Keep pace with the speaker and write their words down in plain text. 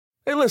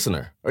Hey,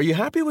 listener, are you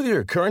happy with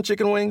your current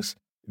chicken wings?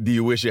 Do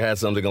you wish you had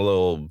something a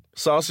little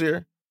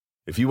saucier?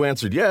 If you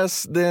answered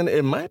yes, then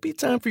it might be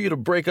time for you to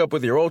break up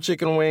with your old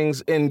chicken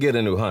wings and get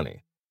a new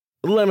honey.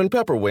 Lemon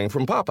pepper wing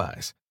from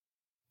Popeyes.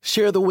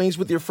 Share the wings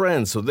with your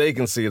friends so they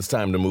can see it's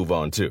time to move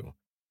on, too.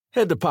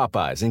 Head to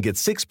Popeyes and get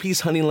 6-piece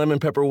honey lemon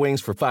pepper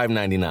wings for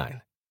 $5.99.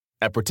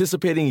 At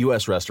participating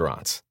U.S.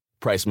 restaurants.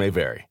 Price may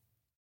vary.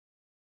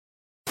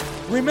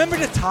 Remember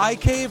the Thai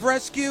cave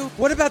rescue?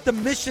 What about the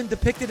mission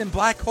depicted in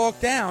Black Hawk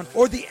Down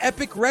or the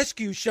epic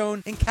rescue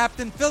shown in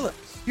Captain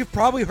Phillips? You've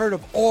probably heard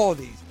of all of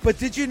these, but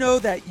did you know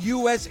that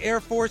U.S. Air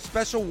Force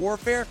Special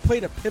Warfare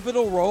played a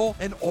pivotal role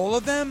in all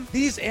of them?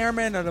 These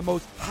airmen are the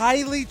most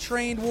highly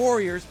trained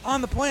warriors on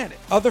the planet.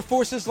 Other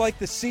forces like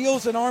the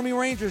SEALs and Army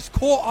Rangers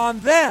call on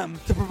them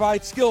to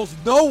provide skills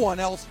no one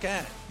else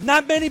can.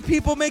 Not many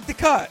people make the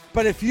cut,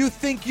 but if you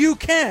think you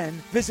can,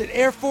 visit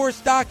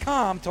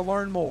airforce.com to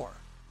learn more.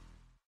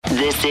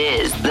 This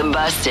is the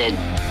Busted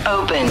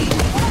Open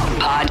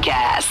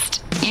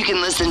Podcast. You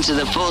can listen to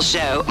the full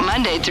show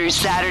Monday through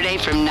Saturday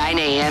from 9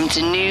 a.m.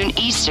 to noon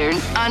Eastern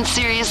on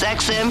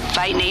SiriusXM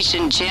Fight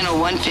Nation Channel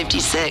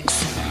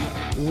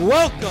 156.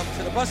 Welcome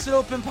to the Busted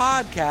Open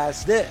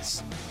Podcast.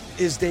 This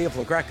is Dave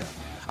LaGreca.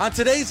 On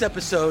today's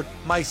episode,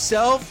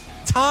 myself,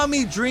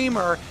 Tommy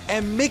Dreamer,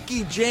 and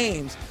Mickie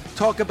James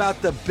talk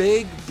about the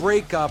big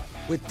breakup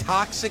with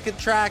Toxic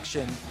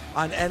Attraction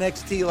on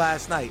NXT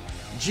last night.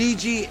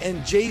 Gigi and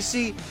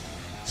JC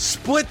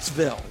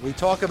Splitsville. We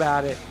talk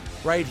about it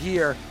right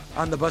here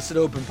on the Busted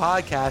Open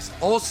Podcast.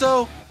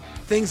 Also,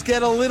 things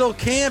get a little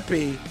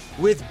campy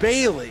with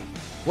Bayley.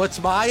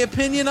 What's my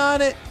opinion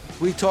on it?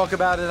 We talk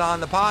about it on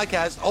the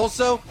podcast.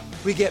 Also,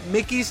 we get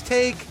Mickey's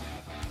take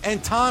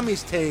and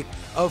Tommy's take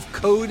of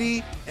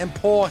Cody and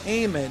Paul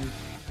Heyman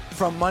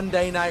from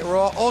Monday Night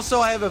Raw. Also,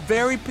 I have a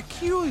very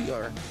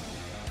peculiar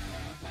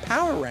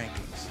power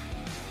rankings.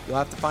 You'll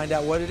have to find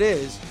out what it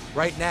is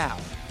right now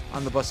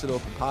on the Busted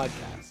Open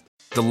Podcast.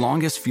 The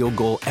longest field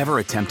goal ever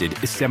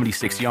attempted is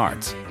 76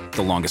 yards.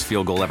 The longest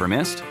field goal ever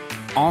missed?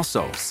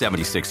 Also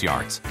 76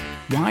 yards.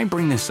 Why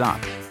bring this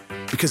up?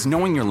 Because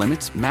knowing your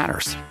limits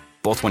matters,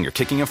 both when you're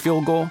kicking a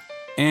field goal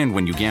and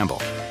when you gamble.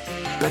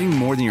 Betting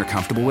more than you're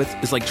comfortable with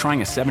is like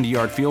trying a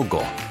 70-yard field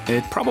goal.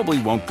 It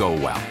probably won't go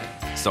well.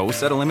 So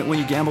set a limit when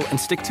you gamble and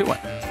stick to it.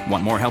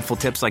 Want more helpful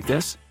tips like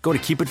this? Go to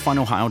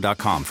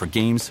keepitfunohio.com for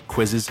games,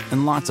 quizzes,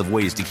 and lots of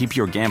ways to keep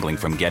your gambling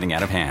from getting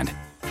out of hand.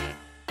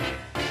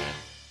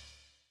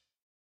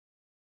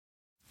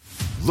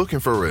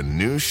 Looking for a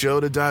new show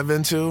to dive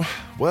into?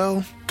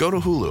 Well, go to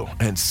Hulu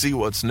and see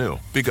what's new,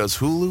 because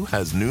Hulu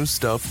has new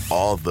stuff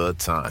all the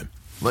time.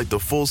 Like the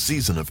full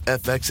season of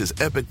FX's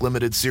epic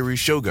limited series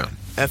Shogun,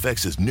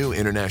 FX's new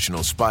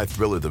international spy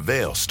thriller The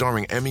Veil,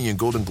 starring Emmy and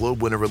Golden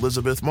Globe winner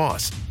Elizabeth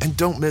Moss. And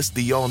don't miss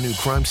the all-new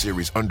crime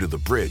series Under the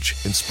Bridge,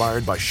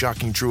 inspired by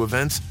shocking true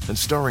events and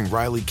starring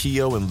Riley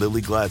Keough and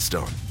Lily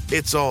Gladstone.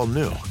 It's all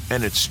new,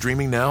 and it's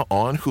streaming now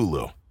on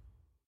Hulu.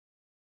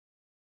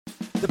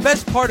 The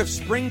best part of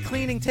spring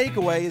cleaning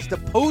takeaway is the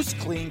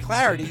post-clean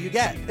clarity you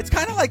get. It's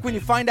kind of like when you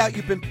find out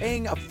you've been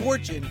paying a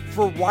fortune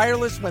for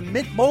wireless when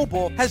Mint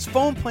Mobile has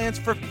phone plans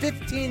for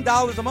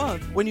 $15 a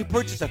month when you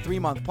purchase a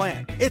 3-month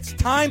plan. It's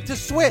time to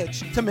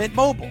switch to Mint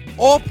Mobile.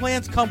 All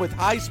plans come with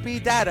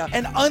high-speed data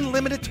and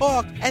unlimited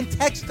talk and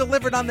text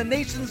delivered on the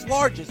nation's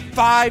largest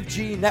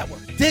 5G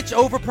network. Ditch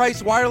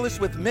overpriced wireless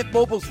with Mint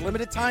Mobile's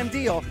limited time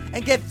deal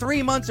and get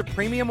 3 months of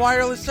premium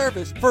wireless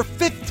service for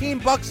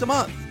 $15 a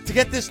month. To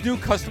get this new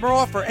customer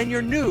offer and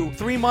your new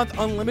 3-month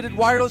unlimited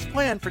wireless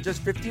plan for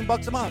just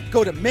 $15 a month,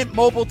 go to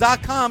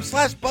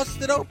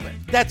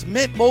mintmobile.com/bustedopen. That's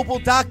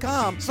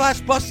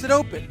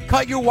mintmobile.com/bustedopen.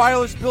 Cut your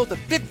wireless bill to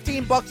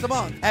 $15 a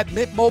month at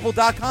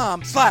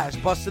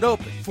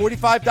mintmobile.com/bustedopen.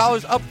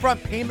 $45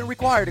 upfront payment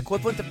required,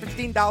 equivalent to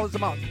 $15 a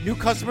month. New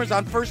customers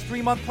on first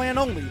 3-month plan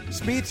only.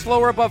 Speed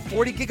slower above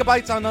 40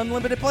 gigabytes on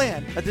unlimited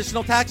plan.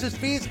 Additional taxes,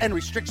 fees, and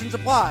restrictions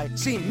apply.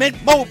 See Mint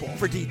Mobile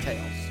for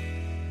details.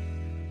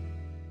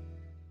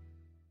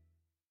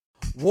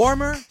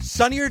 Warmer,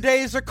 sunnier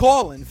days are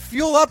calling.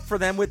 Fuel up for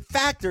them with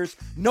Factor's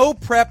no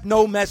prep,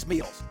 no mess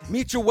meals.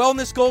 Meet your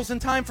wellness goals in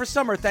time for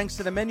summer thanks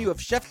to the menu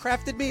of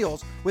chef-crafted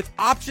meals with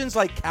options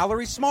like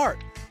Calorie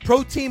Smart,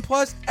 Protein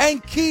Plus,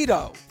 and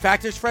Keto.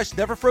 Factor's fresh,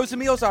 never frozen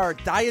meals are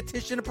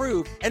dietitian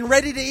approved and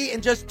ready to eat in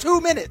just 2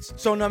 minutes.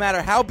 So no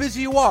matter how busy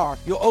you are,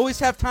 you'll always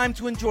have time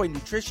to enjoy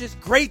nutritious,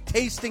 great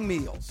tasting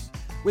meals.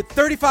 With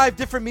 35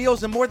 different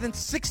meals and more than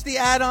 60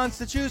 add-ons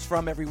to choose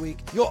from every week,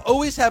 you'll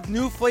always have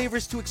new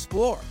flavors to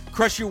explore.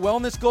 Crush your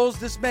wellness goals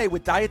this May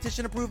with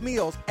dietitian-approved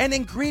meals and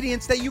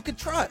ingredients that you can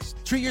trust.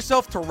 Treat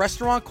yourself to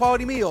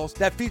restaurant-quality meals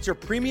that feature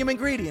premium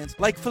ingredients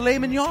like filet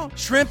mignon,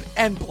 shrimp,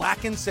 and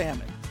blackened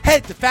salmon.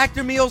 Head to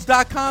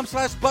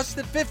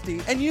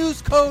factormeals.com/busted50 and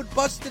use code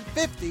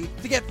busted50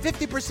 to get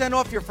 50%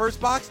 off your first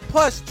box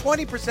plus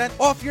 20%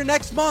 off your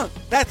next month.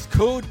 That's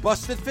code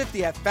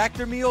busted50 at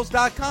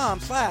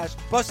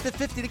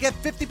factormeals.com/busted50 to get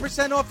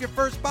 50% off your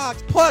first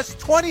box plus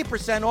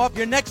 20% off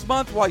your next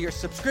month while your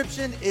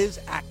subscription is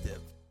active.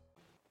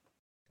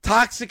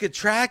 Toxic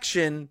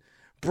Attraction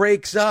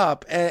breaks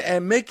up.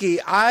 And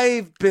Mickey,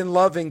 I've been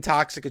loving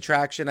Toxic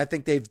Attraction. I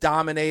think they've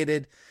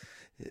dominated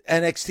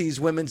NXT's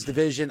women's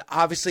division.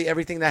 Obviously,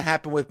 everything that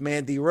happened with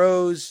Mandy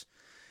Rose,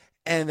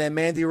 and then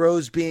Mandy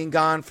Rose being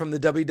gone from the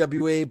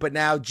WWE, but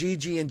now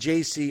Gigi and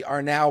JC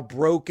are now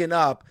broken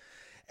up.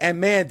 And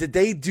man, did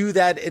they do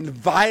that in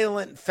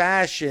violent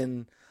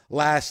fashion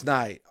last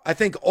night. I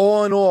think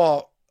all in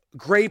all,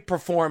 great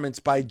performance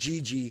by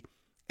Gigi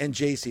and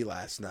JC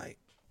last night.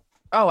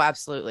 Oh,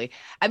 absolutely.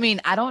 I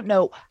mean, I don't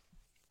know.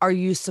 Are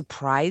you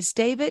surprised,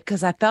 David?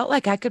 Because I felt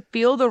like I could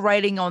feel the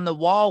writing on the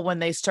wall when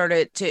they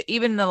started to,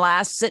 even the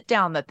last sit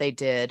down that they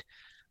did,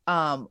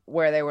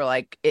 where they were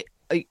like,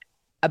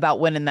 about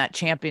winning that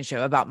championship,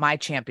 about my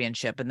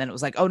championship. And then it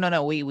was like, oh,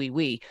 no,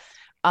 we.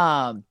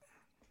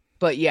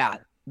 But yeah,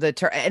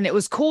 and it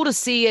was cool to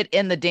see it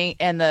in the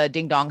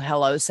Ding Dong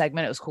Hello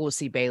segment. It was cool to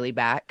see Bayley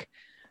back.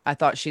 I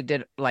thought she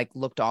did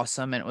looked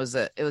awesome. And it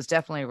was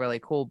definitely really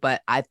cool.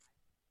 But I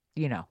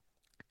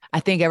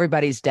think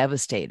everybody's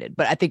devastated,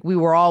 but I think we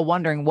were all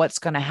wondering what's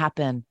going to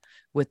happen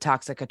with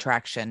Toxic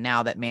Attraction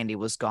now that Mandy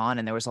was gone.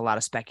 And there was a lot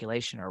of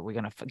speculation. Are we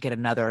going to get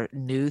another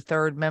new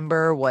third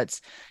member?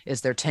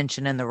 Is there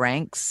tension in the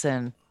ranks?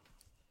 And,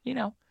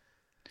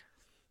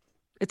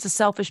 it's a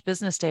selfish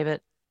business,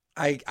 David.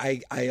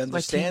 I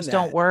understand teams that.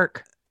 Don't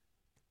work.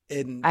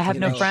 And I have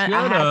no friend.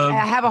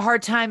 I have a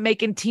hard time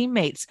making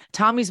teammates.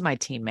 Tommy's my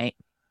teammate.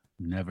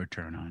 Never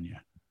turn on you.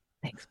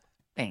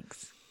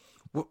 Thanks.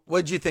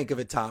 What'd you think of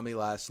it, Tommy,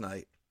 last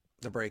night,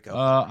 the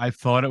breakup? I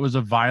thought it was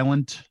a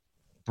violent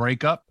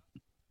breakup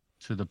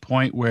to the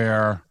point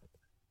where,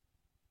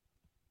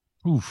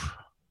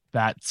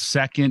 that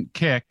second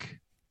kick.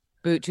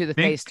 Boot to the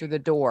face through the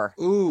door.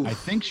 Ooh. I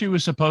think she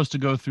was supposed to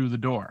go through the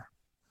door.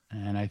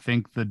 And I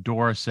think the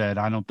door said,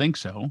 I don't think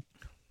so.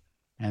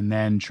 And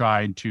then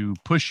tried to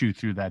push you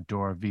through that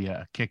door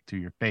via a kick to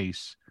your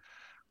face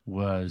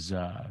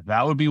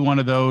that would be one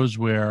of those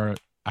where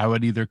I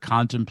would either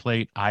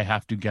contemplate I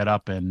have to get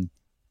up and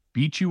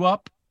beat you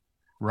up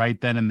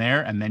right then and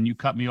there, and then you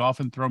cut me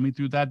off and throw me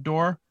through that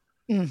door.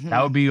 Mm-hmm.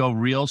 That would be a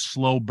real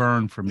slow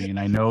burn for me. And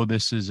I know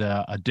this is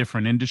a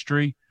different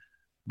industry,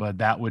 but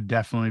that would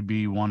definitely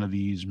be one of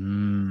these,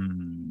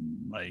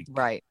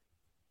 right.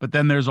 But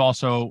then there's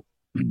also,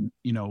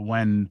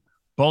 when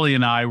Bully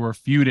and I were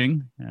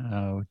feuding,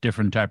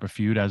 different type of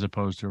feud as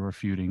opposed to we're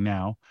feuding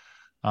now.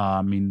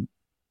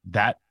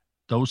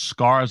 Those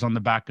scars on the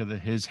back of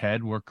his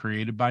head were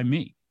created by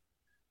me.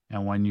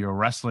 And when you're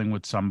wrestling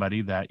with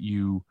somebody that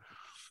you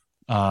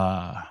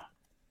are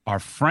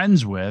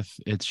friends with,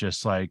 it's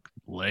just like,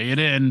 lay it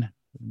in,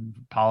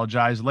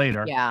 apologize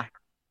later. Yeah.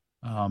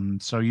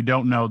 So you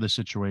don't know the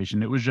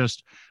situation. It was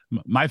just,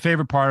 my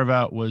favorite part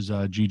about it was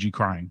Gigi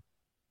crying.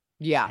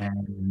 Yeah.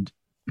 And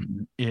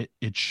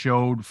it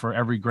showed for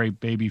every great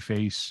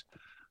babyface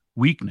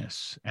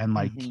weakness and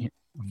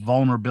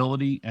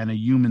vulnerability and a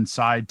human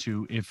side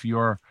to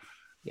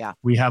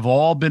we have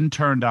all been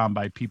turned on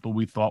by people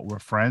we thought were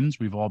friends.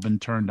 We've all been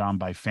turned on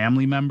by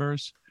family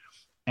members,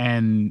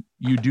 and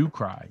you do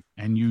cry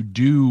and you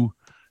do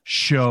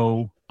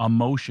show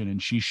emotion.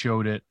 And she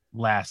showed it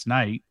last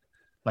night.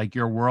 Like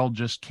your world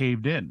just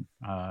caved in.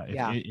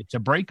 It's a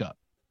breakup.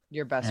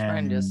 Your best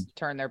friend just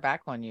turned their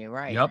back on you.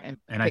 Right. Yep.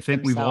 And I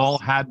think we've all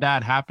had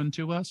that happen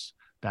to us.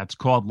 That's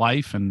called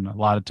life. And a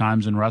lot of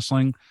times in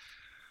wrestling,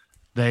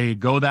 they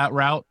go that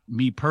route.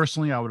 Me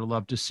personally, I would have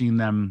loved to seen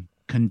them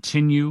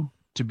continue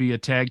to be a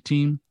tag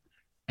team.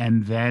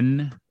 And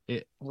then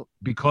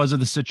because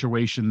of the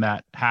situation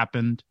that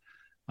happened,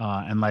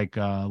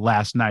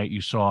 last night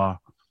you saw,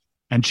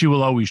 and she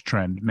will always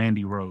trend,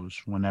 Mandy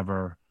Rose,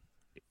 whenever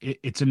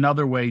it's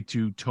another way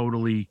to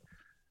totally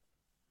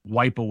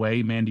wipe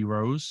away Mandy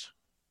Rose,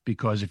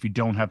 because if you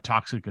don't have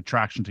Toxic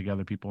Attraction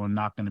together, people are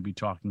not going to be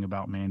talking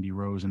about Mandy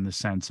Rose in the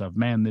sense of,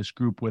 man, this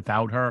group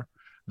without her,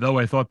 though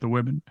I thought the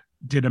women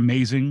did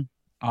amazing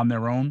on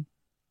their own.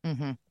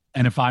 Mm-hmm.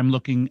 And if I'm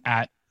looking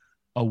at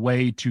a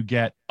way to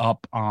get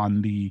up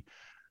on the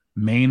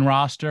main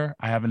roster,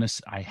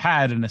 I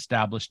had an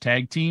established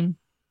tag team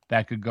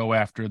that could go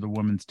after the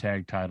women's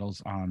tag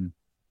titles on,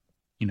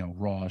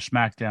 Raw or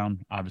SmackDown.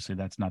 Obviously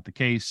that's not the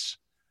case.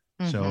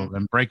 Mm-hmm. So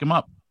then break them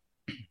up.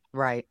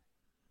 Right.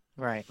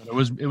 But it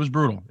was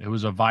brutal. It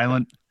was a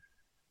violent,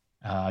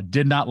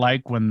 did not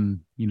like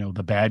when,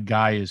 the bad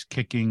guy is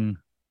kicking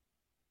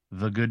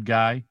the good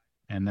guy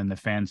and then the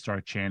fans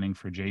start chanting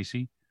for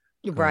JC.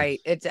 Right.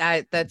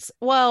 I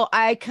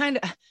kind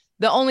of,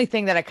 the only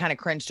thing that I kind of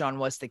cringed on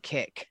was the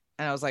kick.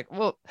 And I was like,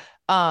 well,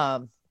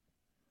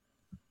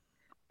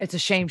 it's a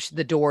shame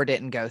the door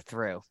didn't go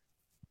through.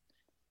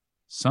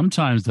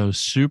 Sometimes those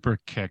super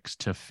kicks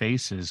to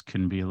faces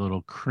can be a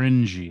little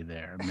cringy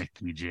there,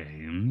 Mickey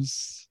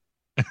James.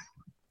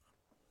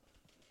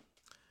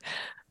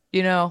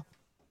 Wow.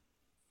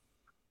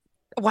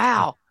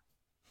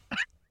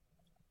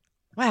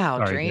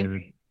 Sorry,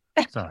 Dream.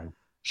 David. Sorry.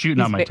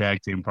 Shooting on my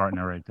tag team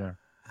partner right there.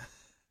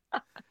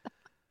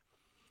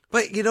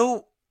 But,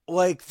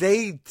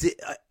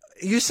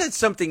 you said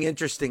something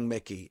interesting,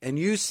 Mickey, and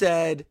you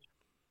said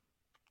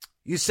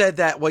you said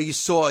that, well, you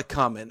saw it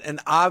coming. And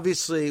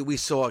obviously we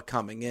saw it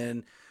coming.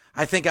 And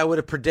I think I would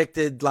have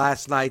predicted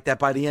last night that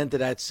by the end of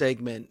that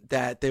segment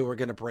that they were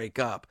going to break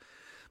up.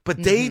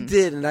 But they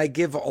did, and I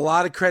give a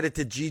lot of credit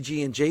to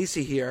Gigi and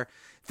JC here.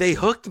 They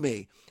hooked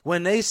me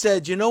when they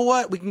said, you know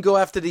what, we can go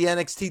after the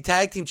NXT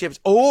Tag Team Champions,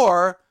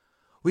 or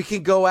we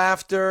can go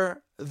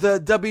after the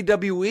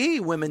WWE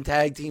Women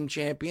Tag Team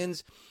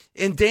Champions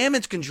in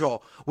Damage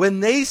Control. When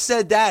they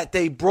said that,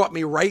 they brought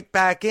me right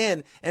back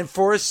in. And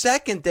for a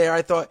second there,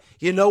 I thought,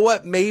 you know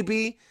what,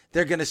 maybe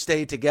they're going to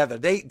stay together.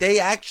 They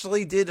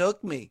actually did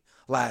hook me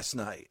last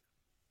night.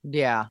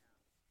 Yeah.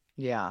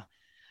 Yeah.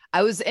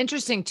 I was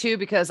interesting too,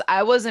 because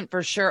I wasn't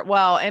for sure.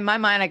 Well, in my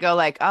mind, I go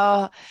like,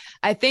 oh,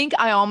 I think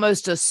I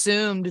almost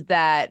assumed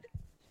that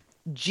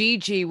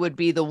Gigi would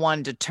be the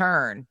one to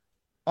turn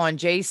on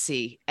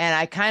JC. And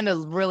I kind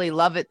of really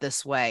love it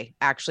this way,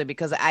 actually,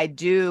 because I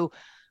do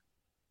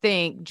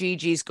think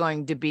Gigi's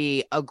going to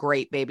be a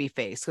great baby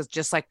face. Because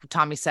just like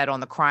Tommy said on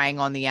the crying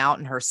on the out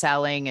and her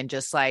selling, and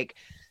just like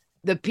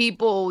the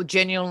people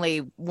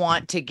genuinely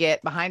want to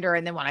get behind her.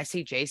 And then when I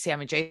see JC, I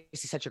mean,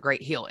 JC's such a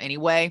great heel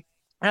anyway.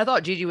 And I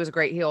thought Gigi was a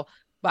great heel,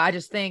 but I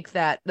just think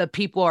that the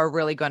people are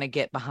really going to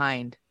get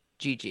behind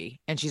Gigi.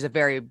 And she's a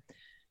very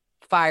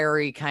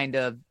fiery, kind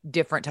of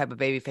different type of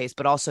babyface,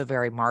 but also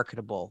very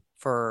marketable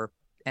for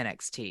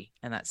NXT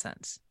in that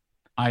sense.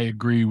 I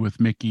agree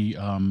with Mickey.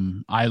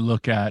 I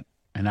look at,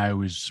 and I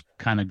always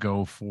kind of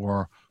go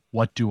for,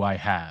 what do I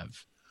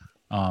have?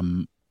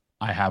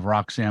 I have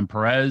Roxanne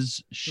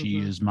Perez. She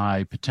is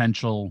my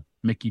potential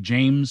Mickie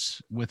James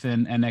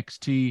within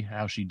NXT,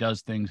 how she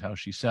does things, how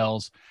she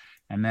sells.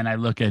 And then I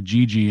look at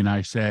Gigi and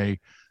I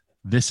say,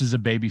 this is a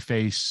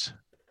babyface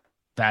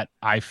that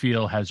I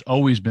feel has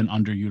always been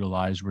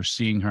underutilized. We're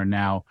seeing her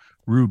now,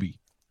 Ruby.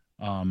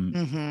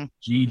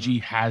 Gigi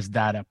has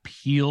that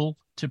appeal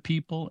to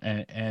people,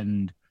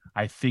 and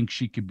I think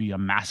she could be a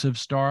massive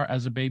star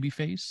as a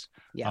babyface.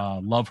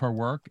 Yeah. Love her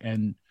work.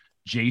 And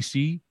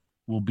JC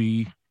will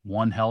be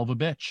one hell of a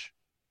bitch.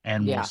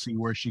 And we'll see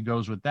where she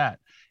goes with that.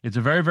 It's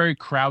a very, very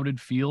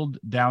crowded field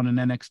down in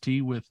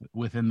NXT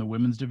within the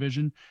women's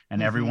division,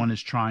 and everyone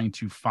is trying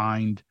to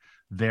find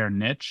their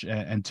niche,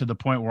 and to the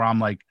point where I'm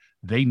like,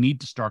 they need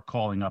to start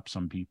calling up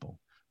some people,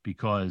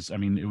 because I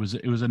mean, it was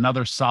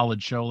another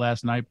solid show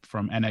last night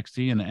from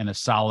NXT, and a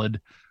solid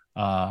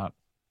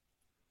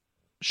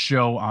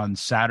show on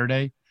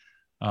Saturday.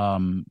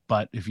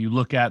 But if you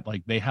look at,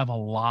 like, they have a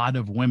lot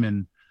of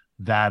women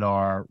that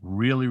are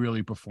really,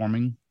 really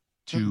performing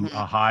to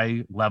a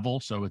high level.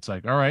 So it's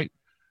like, all right,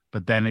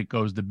 but then it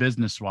goes to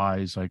business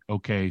wise, like,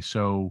 okay,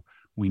 so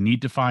we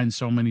need to find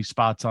so many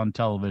spots on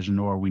television,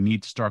 or we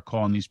need to start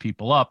calling these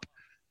people up.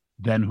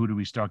 Then who do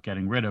we start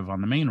getting rid of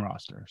on the main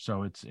roster?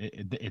 So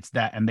it's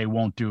that, and they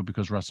won't do it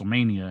because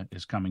WrestleMania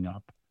is coming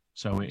up.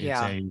 So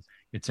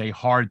it's a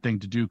hard thing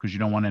to do, because you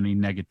don't want any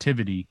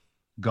negativity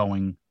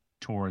going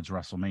towards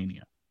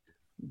WrestleMania.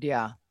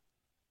 Yeah.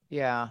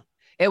 Yeah.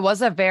 It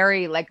was a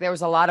very, like, there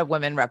was a lot of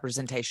women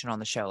representation on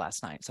the show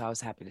last night. So I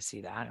was happy to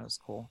see that. It was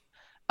cool.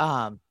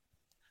 But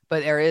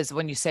there is,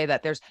 when you say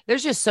that, there's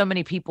just so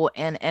many people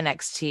in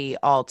NXT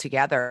all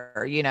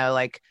together, you know,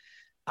 like,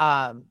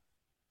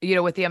 you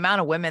know, with the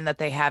amount of women that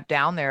they have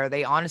down there,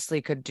 they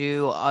honestly could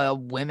do a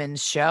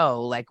women's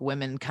show, like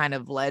women kind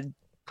of led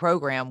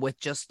program with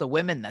just the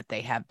women that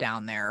they have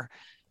down there.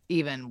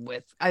 Even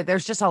with,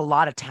 there's just a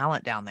lot of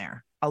talent down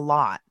there, a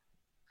lot.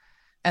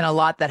 And a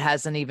lot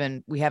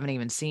that we haven't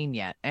even seen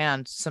yet.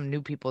 And some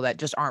new people that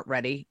just aren't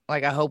ready.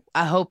 Like, I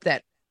hope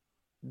that,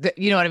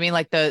 you know what I mean?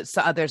 Like, there's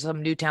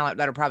some new talent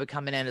that are probably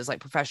coming in as like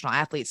professional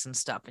athletes and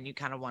stuff. And you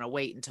kind of want to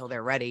wait until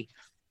they're ready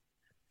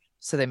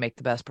so they make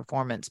the best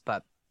performance.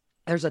 But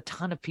there's a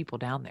ton of people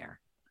down there.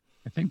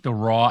 I think the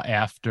Raw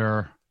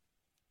after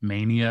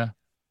Mania,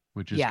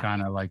 which is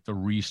kind of like the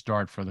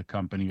restart for the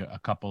company, a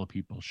couple of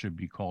people should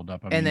be called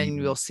up. And then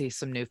you'll see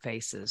some new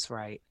faces,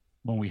 right?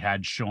 When we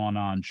had Sean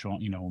on,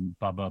 you know,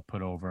 Bubba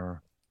put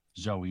over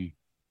Zoe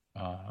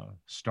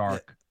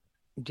Stark.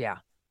 Yeah.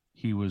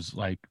 He was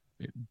like,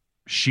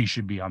 she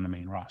should be on the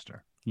main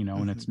roster, you know,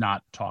 and it's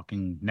not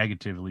talking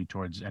negatively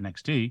towards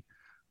NXT,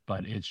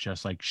 but it's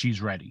just like,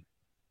 she's ready.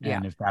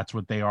 And if that's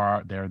what they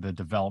are, they're the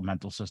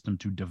developmental system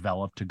to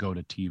develop to go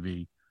to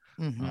TV.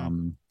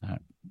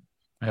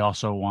 I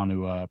also want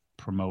to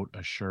promote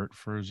a shirt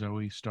for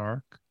Zoe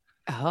Stark.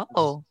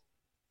 Oh,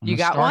 you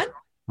got one?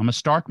 I'm a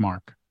Stark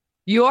Mark.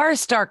 You are a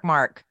Stark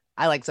Mark.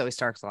 I like Zoe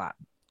Starks a lot.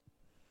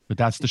 But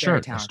that's the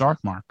shirt, a Stark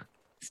Mark.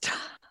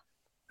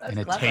 And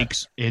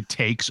it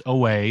takes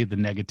away the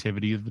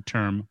negativity of the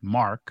term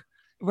Mark.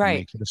 Right.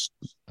 Makes it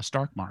a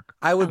Stark Mark.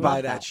 I would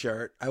buy that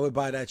shirt. I would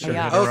buy that shirt.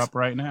 Hit her up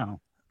right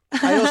now.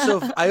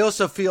 I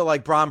also feel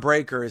like Bron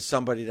Breakker is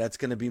somebody that's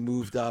going to be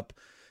moved up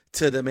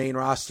to the main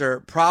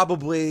roster,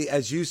 probably,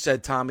 as you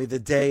said, Tommy, the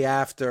day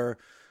after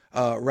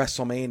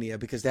WrestleMania,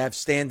 because they have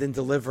Stand and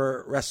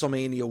Deliver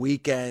WrestleMania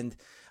weekend.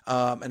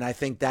 And I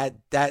think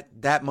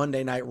that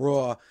Monday Night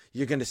Raw,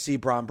 you're going to see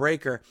Bron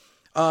Breakker.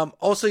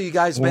 Also, you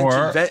guys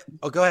mentioned...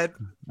 go ahead.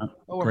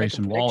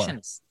 Grayson Waller.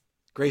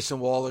 Grayson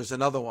Waller's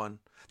another one.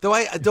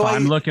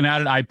 I'm looking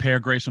at it, I pair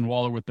Grayson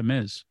Waller with The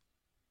Miz.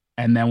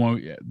 And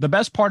then the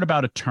best part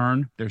about a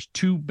turn, there's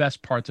two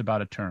best parts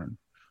about a turn,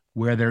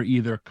 where they're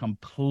either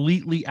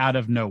completely out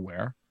of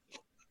nowhere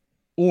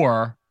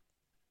or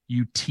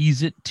you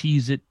tease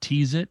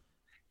it.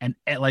 And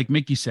like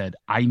Mickey said,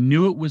 I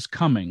knew it was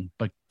coming,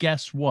 but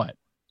guess what?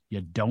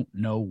 You don't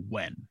know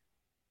when.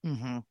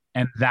 Mm-hmm.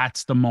 And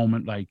that's the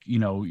moment, like,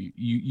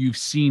 you've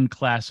seen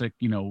classic,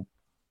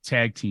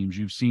 tag teams.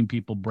 You've seen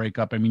people break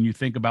up. I mean, you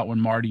think about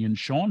when Marty and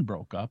Shawn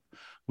broke up,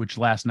 which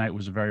last night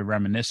was very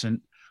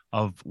reminiscent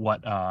of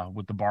what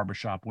with the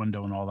barbershop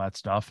window and all that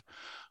stuff.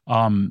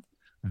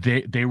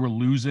 They were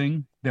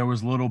losing. There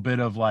was a little bit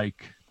of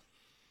like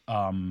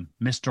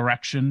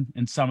misdirection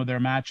in some of their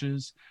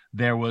matches.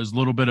 There was a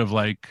little bit of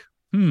like,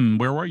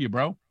 where were you,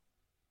 bro?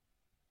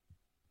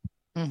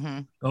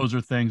 Mm-hmm. Those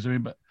are things. I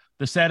mean, but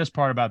the saddest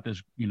part about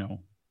this, it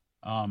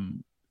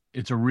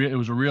was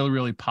a really,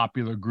 really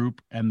popular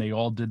group, and they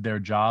all did their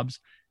jobs,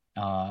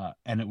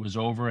 and it was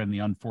over. And the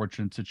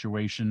unfortunate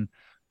situation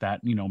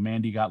that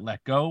Mandy got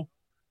let go,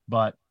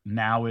 but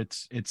now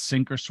it's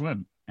sink or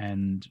swim.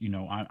 And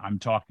I'm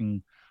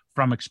talking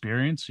from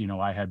experience.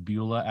 I had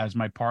Beulah as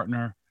my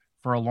partner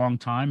for a long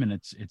time, and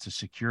it's a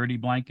security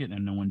blanket.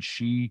 And then when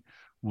she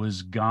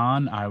was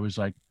gone, I was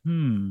like,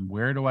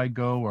 where do I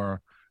go?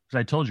 Or because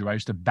I told you, I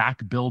used to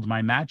back build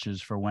my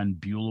matches for when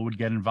Beulah would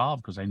get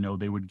involved, because I know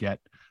they would get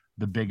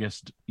the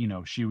biggest,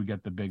 she would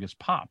get the biggest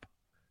pop.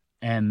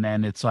 And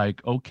then it's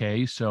like,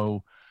 okay,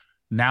 so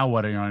now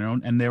what are you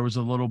on? And there was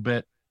a little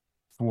bit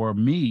for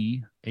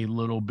me, a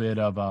little bit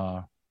of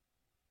I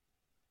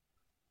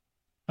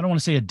don't want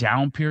to say a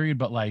down period,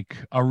 but like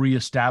a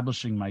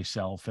reestablishing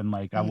myself. And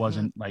like, I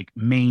wasn't like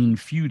main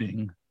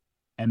feuding.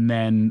 And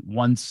then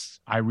once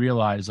I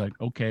realized like,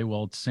 okay,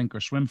 well, it's sink or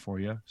swim for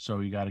you.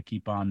 So you got to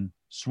keep on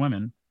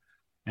swimming.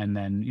 And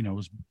then,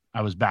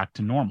 I was back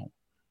to normal.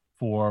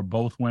 For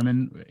both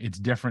women, it's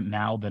different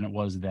now than it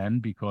was then,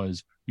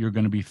 because you're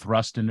going to be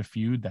thrust in a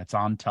feud that's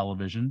on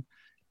television.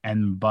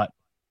 But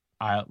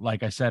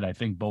like I said, I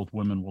think both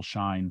women will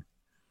shine,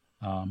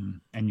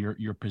 and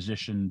you're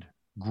positioned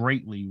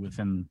greatly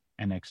within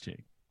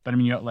NXT. But I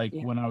mean,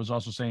 when I was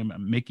also saying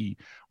Mickey,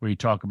 where you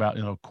talk about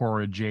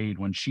Cora Jade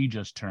when she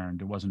just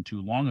turned, it wasn't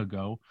too long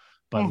ago,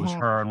 but it was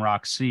her and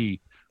Roxanne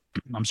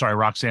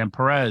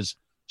Perez.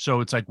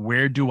 So it's like,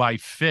 where do I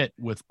fit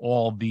with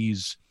all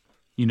these,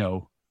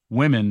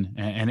 women?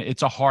 And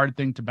it's a hard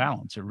thing to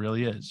balance. It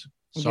really is.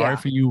 Sorry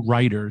for you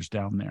writers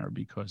down there,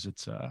 because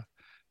it's a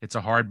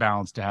hard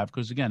balance to have,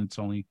 because again,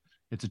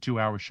 it's a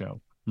 2-hour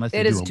show. Unless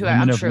it is 2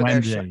 hours. I'm sure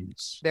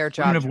their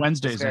job is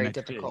very NXT.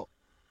 difficult.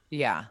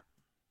 Yeah.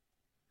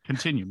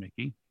 Continue,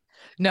 Mickey.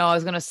 No, I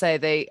was gonna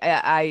say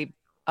I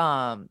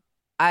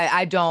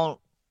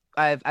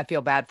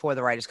feel bad for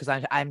the writers,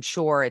 because I'm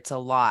sure it's a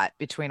lot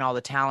between all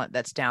the talent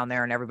that's down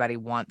there, and everybody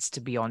wants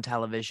to be on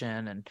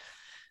television, and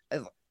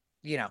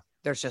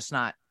there's just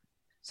not.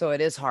 So it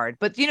is hard.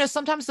 But,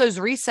 sometimes those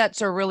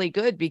resets are really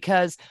good,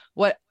 because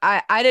what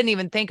I didn't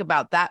even think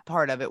about that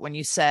part of it when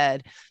you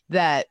said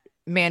that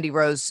Mandy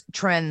Rose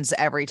trends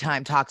every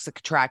time Toxic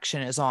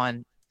Attraction is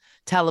on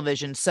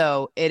television.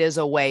 So it is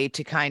a way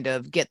to kind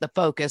of get the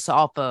focus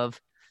off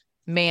of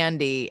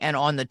Mandy and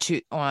on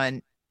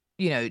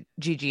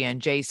Gigi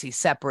and JC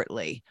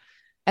separately.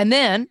 And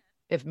then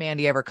if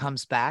Mandy ever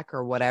comes back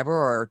or whatever,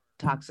 or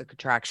Toxic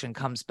Attraction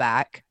comes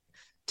back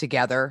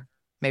together,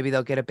 maybe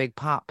they'll get a big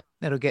pop.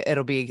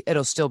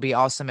 It'll still be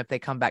awesome if they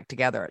come back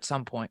together at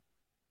some point.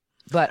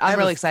 But I'm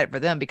really excited for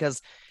them,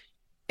 because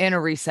in a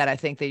reset, I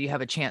think that you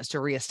have a chance to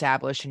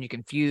reestablish, and you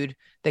can feud.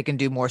 They can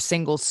do more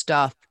singles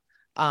stuff,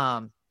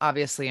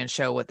 obviously, and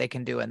show what they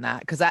can do in that.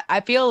 Because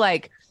I feel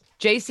like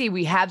JC,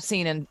 we have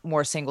seen in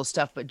more single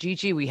stuff, but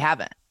Gigi, we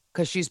haven't,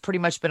 because she's pretty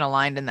much been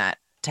aligned in that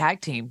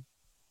tag team,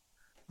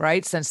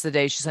 right? Since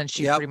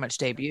she pretty much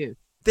debuted.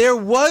 There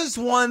was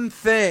one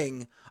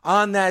thing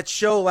on that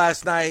show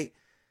last night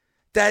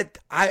that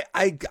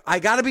I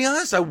got to be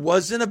honest, I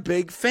wasn't a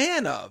big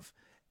fan of,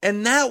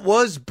 and that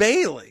was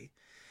Bayley.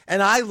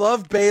 And I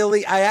loved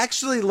Bayley. I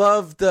actually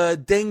loved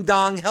the Ding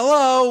Dong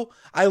Hello.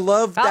 I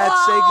loved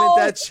that segment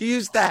that she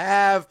used to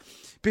have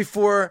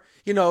before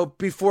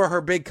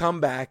her big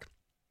comeback.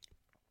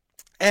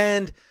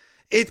 And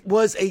it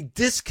was a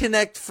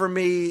disconnect for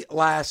me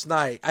last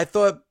night. I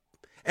thought,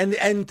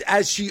 and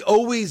as she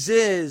always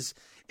is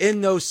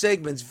in those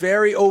segments,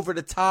 very over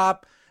the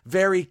top,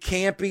 very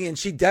campy, and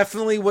she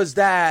definitely was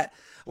that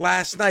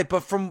last night.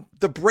 But from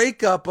the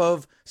breakup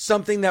of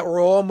something that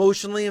we're all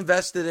emotionally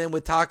invested in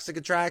with Toxic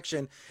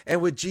Attraction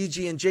and with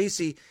Gigi and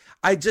JC,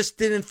 I just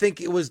didn't think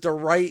it was the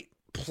right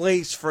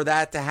place for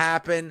that to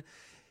happen.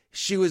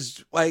 She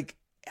was like,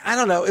 I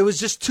don't know, it was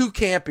just too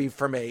campy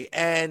for me.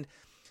 And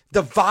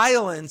the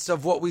violence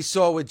of what we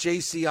saw with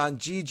JC on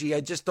Gigi,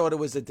 I just thought it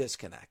was a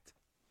disconnect.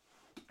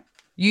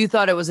 You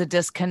thought it was a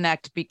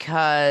disconnect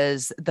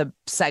because the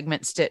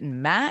segments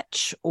didn't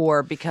match,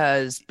 or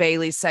because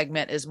Bayley's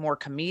segment is more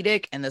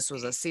comedic and this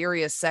was a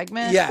serious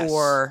segment?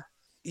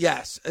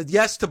 Yes.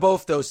 Yes to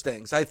both those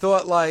things. I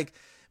thought like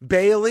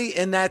Bailey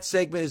in that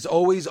segment is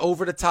always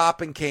over the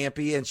top and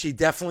campy, and she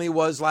definitely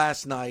was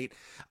last night.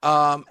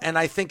 And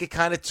I think it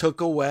kind of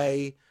took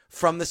away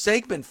from the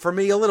segment for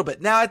me a little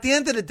bit. Now, at the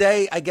end of the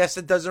day, I guess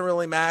it doesn't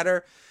really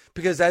matter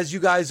because, as you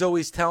guys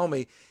always tell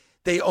me,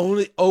 they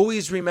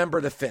always remember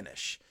the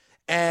finish.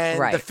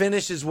 And the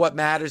finish is what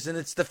matters, and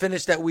it's the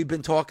finish that we've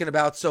been talking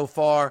about so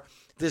far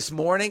this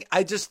morning.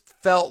 I just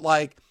felt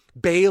like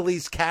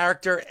Bailey's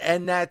character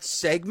and that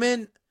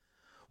segment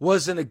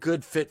wasn't a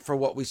good fit for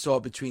what we saw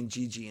between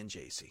Gigi and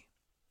JC.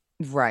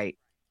 Right.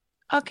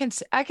 I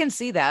can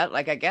see that,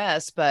 like, I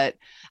guess, but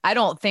I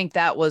don't think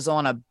that was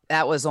on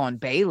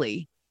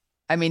Bailey.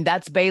 I mean,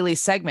 that's Bailey's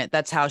segment.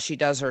 That's how she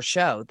does her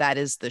show. That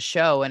is the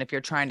show. And if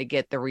you're trying to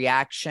get the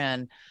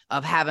reaction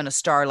of having a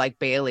star like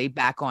Bailey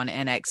back on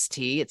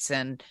NXT,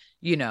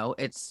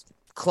 it's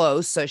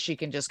close, so she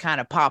can just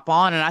kind of pop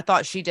on. And I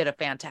thought she did a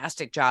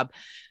fantastic job.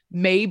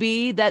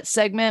 Maybe that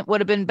segment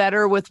would have been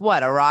better with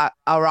a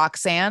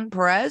Roxanne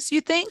Perez,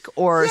 you think,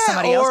 or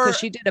somebody else, because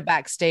she did a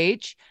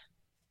backstage.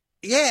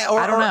 Yeah,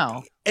 I don't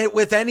know.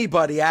 With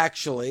anybody,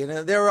 actually.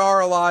 And there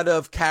are a lot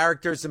of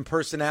characters and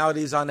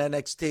personalities on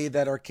NXT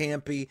that are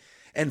campy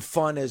and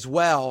fun as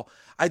well.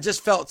 I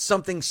just felt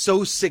something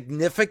so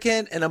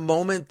significant in a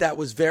moment that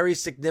was very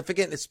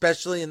significant,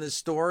 especially in this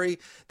story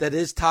that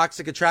is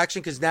Toxic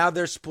Attraction, because now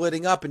they're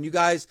splitting up. And you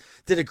guys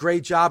did a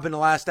great job in the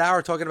last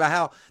hour talking about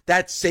how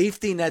that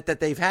safety net that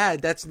they've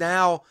had, that's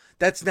now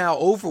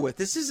over with.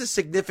 This is a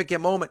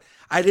significant moment.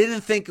 I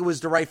didn't think it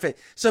was the right fit.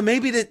 So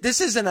maybe this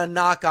isn't a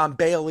knock on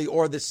Bailey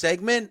or the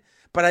segment,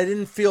 but I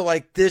didn't feel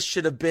like this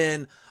should have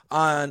been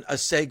on a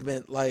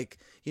segment like,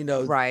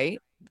 right,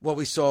 what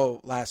we saw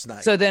last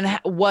night. So then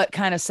what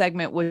kind of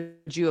segment would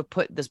you have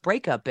put this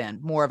breakup in?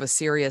 More of a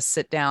serious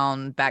sit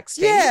down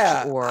backstage?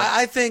 Yeah, or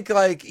I think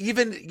like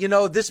even,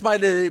 this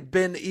might have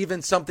been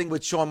even something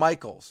with Shawn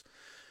Michaels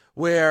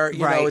where,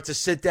 it's a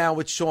sit down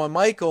with Shawn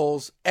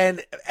Michaels,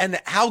 and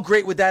how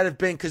great would that have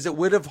been? Because it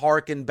would have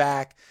harkened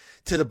back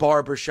to the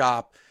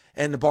barbershop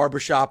and the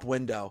barbershop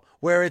window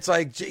where it's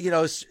like,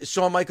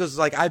 Shawn Michaels is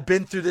like, I've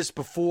been through this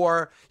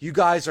before. You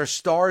guys are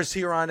stars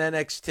here on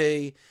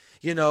NXT.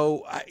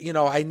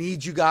 I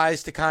need you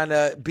guys to kind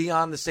of be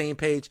on the same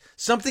page.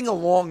 Something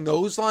along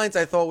those lines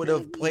I thought would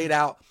have played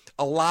out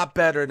a lot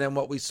better than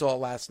what we saw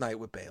last night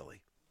with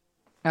Bailey.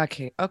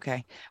 Okay.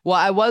 Well,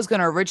 I was going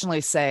to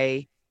originally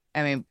say,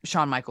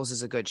 Shawn Michaels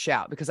is a good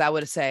shout, because I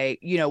would say,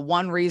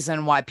 one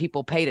reason why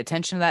people paid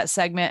attention to that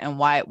segment and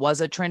why it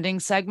was a trending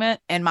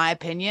segment, in my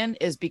opinion,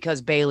 is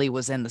because Bailey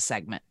was in the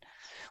segment.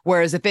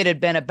 Whereas if it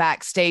had been a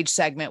backstage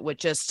segment with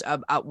just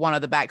one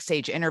of the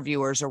backstage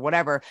interviewers or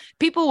whatever,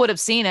 people would have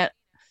seen it,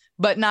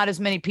 but not as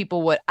many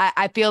people would.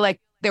 I feel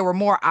like there were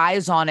more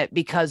eyes on it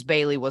because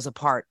Bailey was a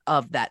part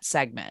of that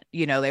segment.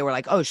 They were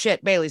like, oh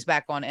shit, Bailey's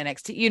back on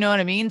NXT. You know what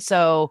I mean?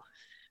 So,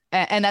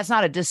 and that's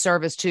not a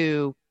disservice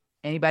to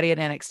anybody at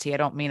NXT. I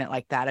don't mean it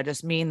like that. I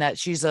just mean that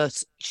she's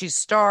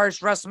stars,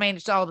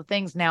 WrestleMania, all the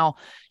things. Now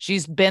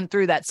she's been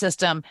through that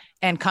system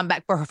and come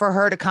back for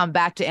her to come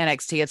back to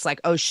NXT. It's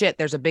like, oh shit,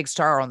 there's a big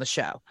star on the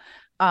show.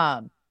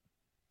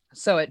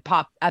 So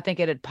I think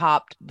it had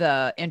popped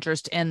the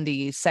interest in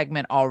the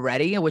segment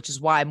already, which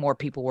is why more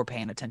people were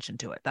paying attention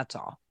to it. That's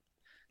all.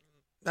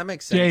 That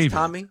makes sense. David,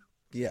 Tommy?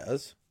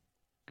 Yes.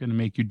 Going to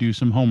make you do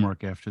some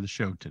homework after the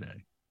show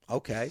today.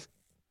 Okay.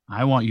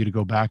 I want you to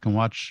go back and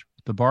watch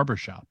the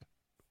barbershop.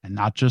 And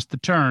not just the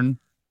turn.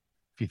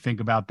 If you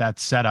think about that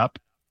setup,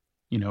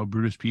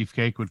 Brutus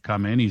Beefcake would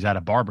come in. He's at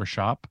a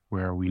barbershop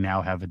where we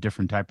now have a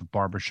different type of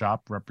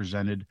barbershop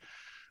represented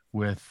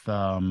with,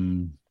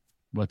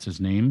 what's his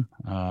name?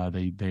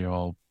 They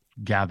all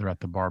gather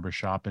at the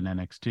barbershop in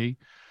NXT.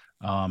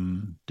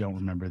 Don't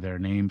remember their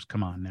names.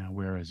 Come on now.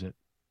 Where is it?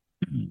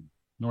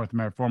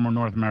 Former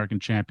North American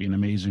champion,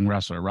 amazing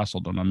wrestler,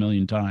 wrestled on a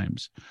million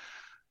times.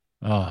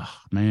 Oh,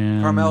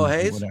 man. Carmelo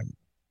Hayes? Whatever.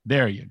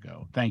 There you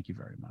go. Thank you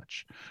very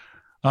much.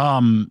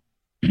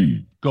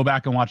 Go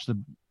back and watch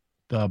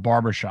the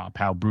barbershop,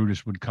 how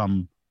Brutus would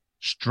come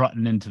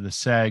strutting into the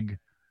seg.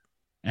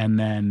 And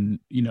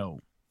then,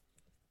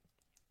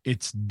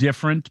 it's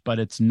different, but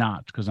it's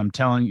not, because I'm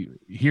telling you,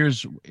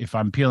 if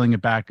I'm peeling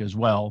it back as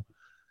well,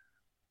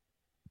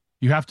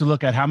 you have to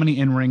look at how many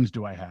in-rings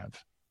do I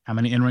have? How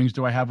many in-rings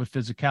do I have with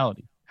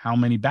physicality? How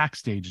many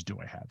backstage do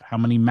I have? How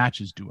many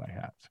matches do I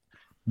have?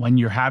 When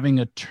you're having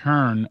a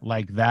turn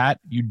like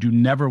that, you do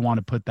never want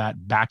to put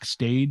that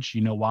backstage.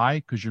 You know why?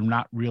 Because you're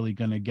not really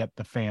going to get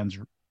the fans'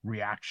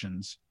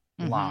 reactions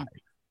live.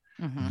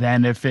 Mm-hmm.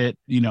 Then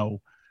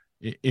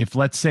if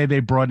let's say they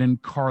brought in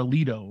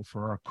Carlito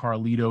for a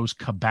Carlito's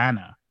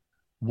Cabana,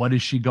 what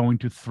is she going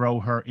to throw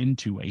her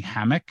into? A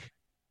hammock?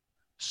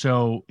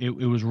 So it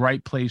was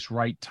right place,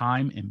 right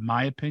time, in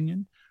my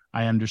opinion.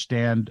 I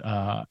understand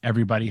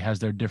everybody has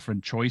their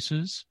different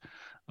choices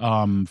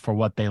for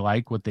what they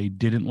like, what they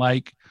didn't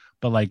like.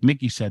 But like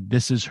Mickey said,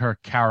 this is her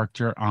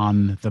character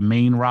on the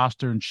main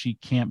roster, and she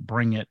can't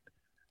bring it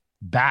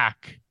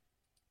back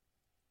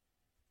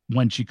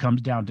when she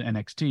comes down to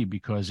NXT,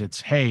 because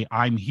it's, hey,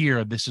 I'm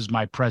here. This is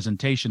my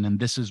presentation, and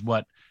this is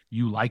what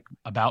you like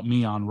about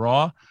me on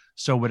Raw.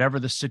 So whatever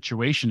the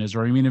situation is,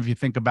 or I mean, if you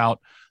think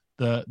about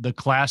the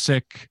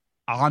classic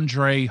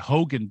Andre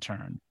Hogan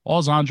turn,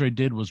 all Andre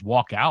did was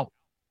walk out,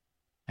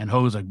 and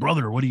Hogan's like,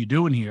 brother, what are you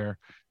doing here?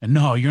 And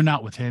no, you're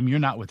not with him. You're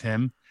not with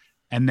him.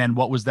 And then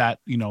what was that?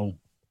 You know,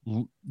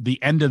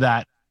 the end of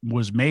that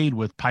was made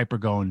with Piper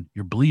going,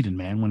 you're bleeding,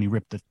 man, when he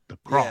ripped the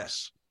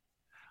cross.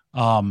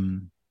 Yeah.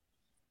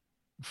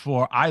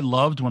 I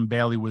loved when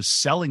Bayley was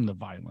selling the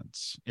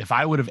violence. If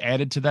I would have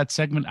added to that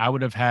segment, I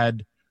would have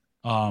had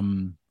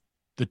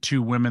the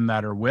two women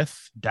that are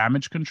with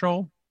Damage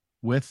Control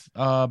with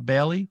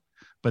Bayley,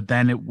 but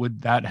then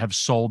that have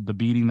sold the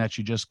beating that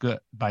she just got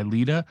by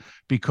Lita,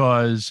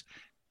 because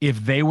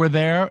if they were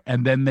there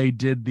and then they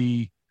did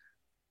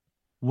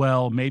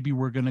well, maybe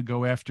we're going to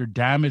go after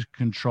Damage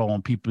Control,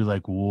 and people be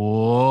like,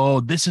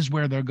 whoa, this is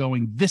where they're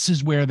going. This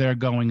is where they're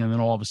going. And then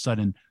all of a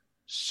sudden,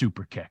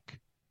 super kick.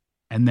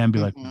 And then be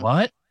like,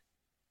 what?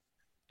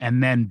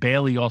 And then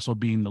Bayley also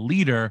being the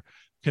leader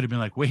could have been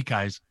like, wait,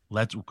 guys,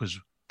 because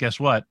guess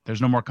what?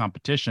 There's no more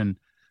competition.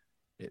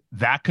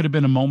 That could have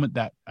been a moment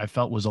that I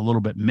felt was a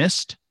little bit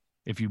missed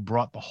if you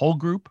brought the whole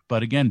group.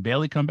 But again,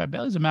 Bayley come back.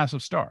 Bayley's a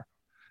massive star.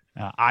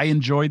 I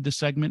enjoyed the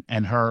segment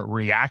and her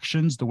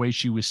reactions, the way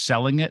she was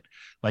selling it.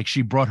 Like,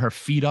 she brought her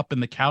feet up in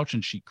the couch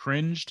and she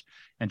cringed.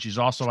 And she's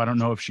also, I don't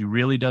know if she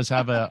really does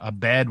have a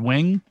bad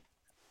wing,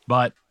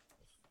 but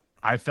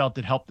I felt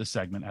it helped the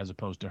segment as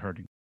opposed to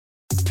hurting.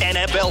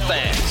 NFL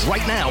fans,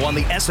 right now on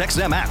the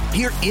SXM app,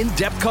 hear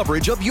in-depth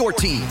coverage of your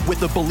team with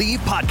the Believe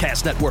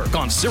Podcast Network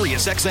on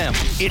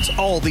SiriusXM. It's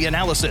all the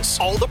analysis,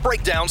 all the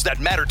breakdowns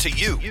that matter to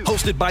you,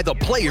 hosted by the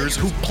players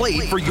who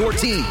played for your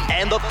team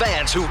and the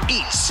fans who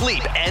eat,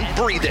 sleep, and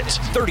breathe it.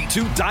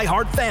 32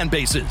 diehard fan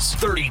bases,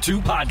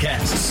 32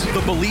 podcasts.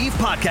 The Believe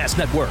Podcast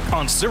Network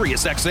on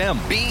SiriusXM.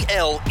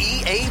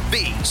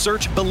 BLEAV.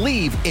 Search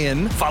Believe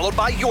in, followed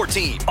by your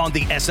team on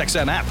the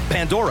SXM app,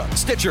 Pandora,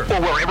 Stitcher,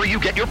 or wherever you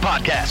get your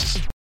podcasts.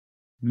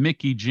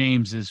 Mickie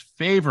James's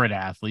favorite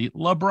athlete,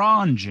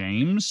 LeBron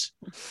James,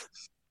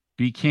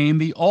 became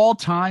the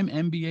all-time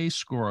NBA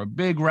scorer.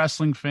 Big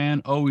wrestling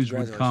fan, always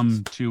would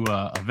come to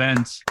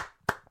events.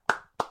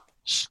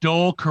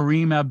 Stole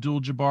Kareem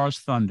Abdul-Jabbar's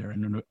thunder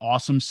in an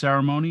awesome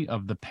ceremony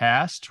of the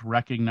past,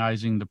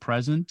 recognizing the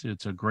present.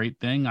 It's a great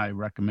thing. I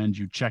recommend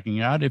you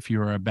checking out if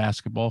you're a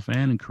basketball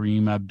fan. And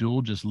Kareem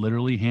Abdul just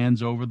literally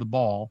hands over the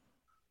ball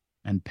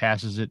and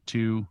passes it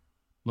to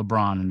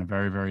LeBron in a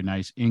very, very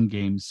nice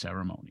in-game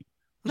ceremony.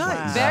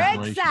 Nice. Wow.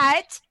 Very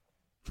excited.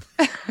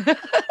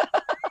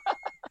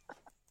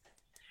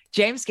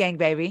 James Gang,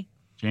 baby.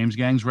 James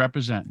Gang's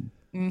representing.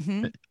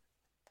 Mm-hmm.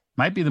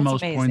 Might be the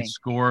most amazing points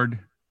scored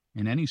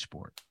in any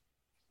sport.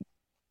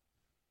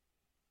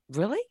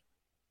 Really?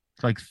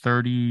 It's like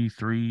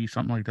 33,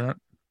 something like that.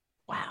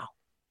 Wow.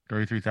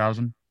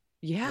 33,000.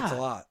 Yeah. That's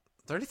a lot.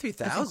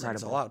 33,000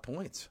 is a lot of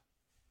points.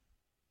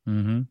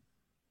 Mm-hmm.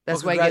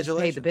 That's why you get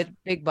paid the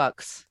big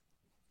bucks.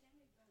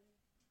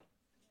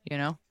 You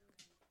know?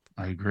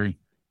 I agree.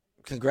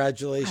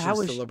 Congratulations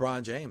to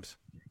LeBron James.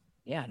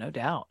 Yeah, no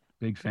doubt.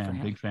 Big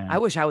fan. I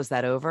wish I was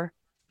that over.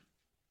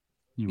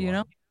 You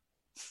know?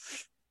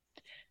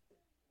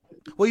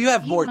 Well, you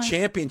have more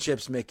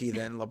championships, Mickie,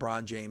 than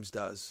LeBron James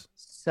does.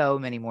 So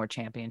many more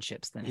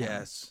championships than him.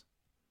 Yes.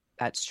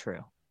 That's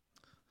true.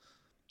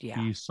 Yeah.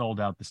 He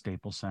sold out the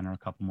Staples Center a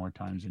couple more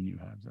times than you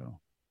have, though.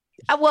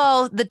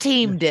 Well, the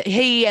team did.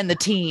 He and the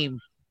team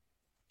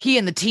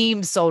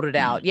sold it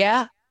out.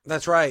 Yeah.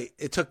 That's right.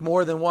 It took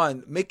more than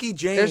one. Mickie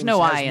James. There's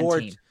no I in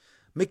team.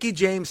 Mickie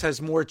James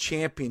has more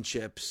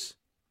championships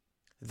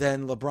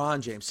than LeBron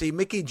James. See,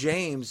 Mickie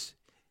James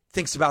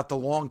thinks about the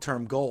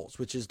long-term goals,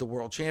 which is the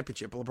world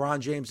championship.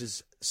 LeBron James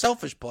is a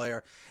selfish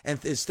player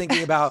and is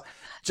thinking about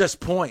just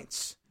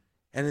points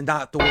and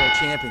not the world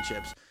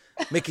championships.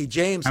 Mickie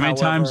James, how many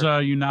times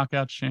you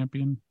knockout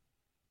champion?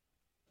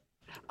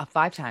 A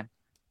 5-time.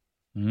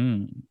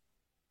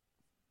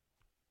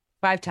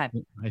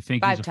 5-time. I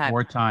think he's a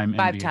 4-time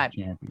NBA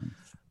champion.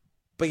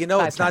 But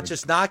it's not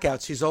just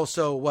knockouts. He's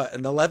also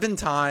an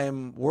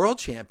 11-time world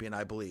champion,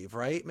 I believe,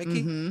 right,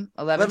 Mickie?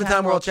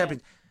 11-time world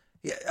champion.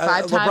 Yeah,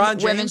 5-time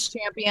women's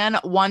champion,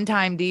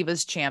 1-time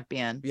Divas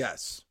champion.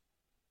 Yes.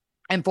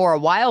 And for a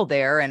while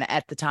there, and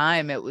at the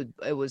time,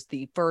 it was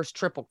the first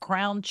Triple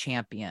Crown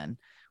champion,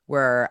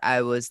 where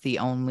I was the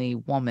only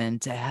woman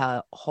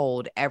to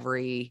hold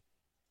every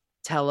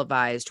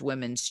televised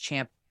women's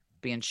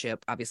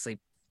championship. Obviously,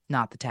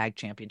 not the tag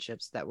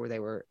championships they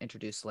were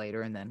introduced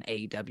later, and then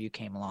AEW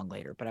came along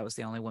later. But I was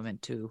the only woman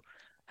to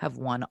have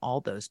won all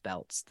those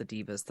belts: the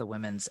Divas, the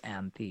women's,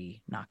 and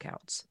the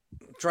knockouts.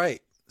 That's right.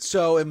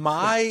 So in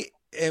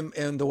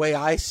the way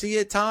I see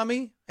it,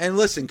 Tommy, and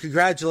listen,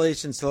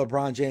 congratulations to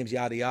LeBron James,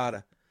 yada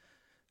yada.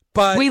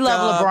 But we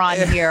love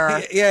LeBron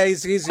here. Yeah,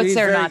 he's what's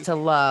there not to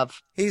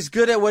love? He's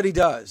good at what he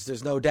does.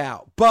 There's no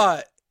doubt.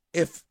 But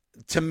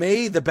to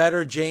me, the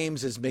better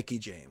James is Mickie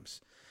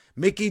James.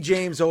 Mickie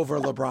James over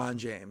LeBron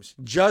James,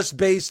 just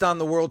based on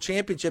the world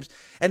championships.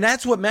 And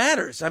that's what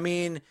matters. I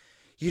mean,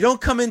 you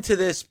don't come into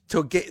this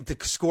to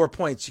score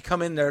points. You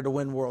come in there to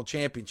win world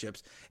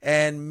championships.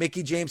 And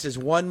Mickie James has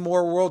won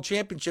more world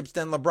championships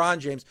than LeBron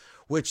James,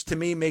 which to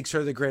me makes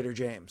her the greater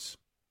James.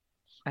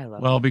 I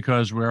love Well,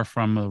 because we're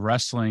from the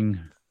wrestling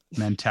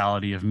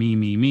mentality of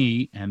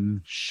me,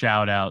 and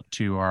shout out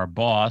to our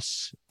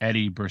boss,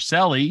 Eddie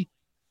Berselli,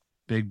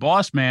 big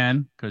boss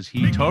man, because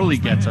he totally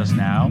gets us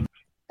now.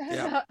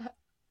 Yeah.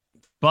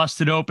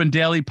 Busted Open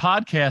daily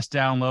podcast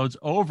downloads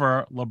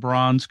over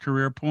LeBron's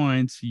career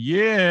points.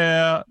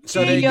 Yeah.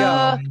 So there you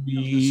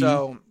go.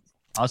 So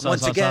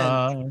once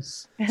again,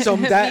 so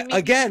that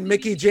again,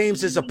 Mickie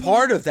James is a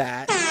part of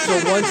that.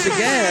 So once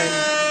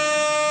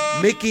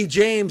again, Mickie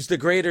James, the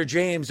greater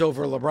James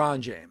over LeBron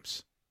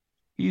James.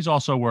 He's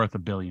also worth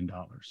 $1 billion.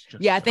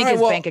 Yeah, I think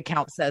his bank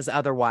account says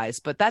otherwise,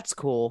 but that's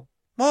cool.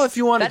 Well, if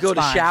you want to go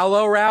the fine.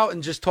 shallow route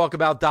and just talk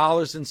about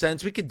dollars and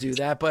cents, we could do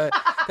that. But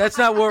that's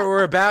not what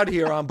we're about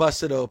here on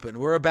Busted Open.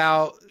 We're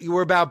about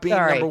being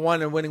number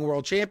one and winning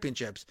world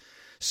championships.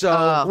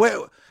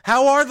 So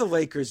how are the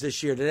Lakers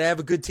this year? Did they have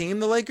a good team,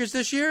 the Lakers,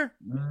 this year?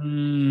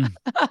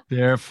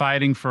 They're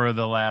fighting for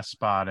the last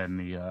spot in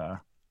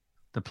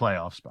the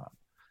playoff spot.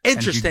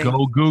 Interesting. And if you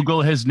go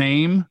Google his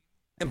name,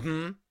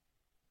 Mm-hmm.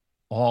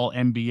 all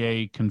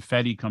NBA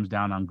confetti comes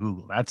down on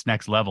Google. That's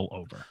next level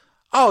over.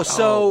 Oh,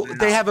 so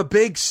they have a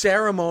big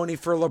ceremony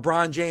for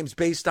LeBron James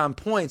based on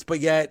points, but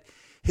yet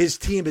his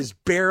team is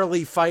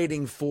barely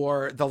fighting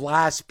for the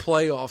last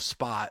playoff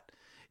spot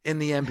in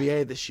the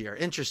NBA this year.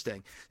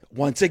 Interesting.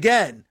 Once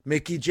again,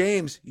 Mickie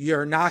James,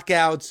 your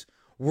knockouts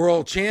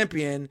world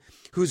champion,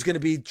 who's going to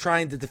be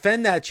trying to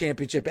defend that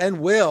championship and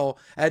will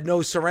at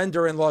No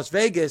Surrender in Las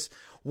Vegas,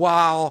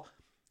 while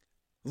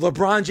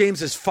LeBron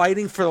James is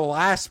fighting for the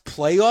last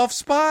playoff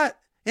spot.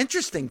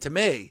 Interesting to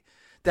me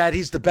that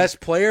he's the best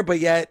player, but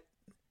yet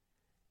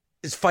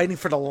is fighting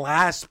for the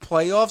last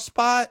playoff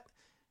spot.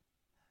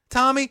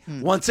 Tommy,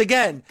 once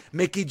again,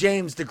 Mickie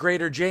James, the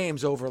greater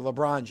James over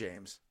LeBron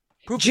James.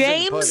 Proof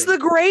James the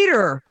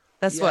greater.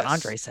 That's Yes. what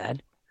Andre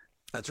said.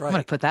 That's I'm right.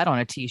 going to put that on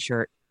a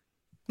T-shirt.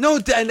 No,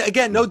 and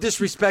again, no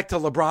disrespect to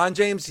LeBron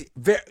James.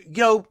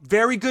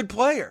 Very good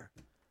player.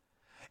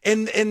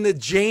 In the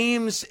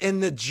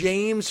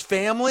James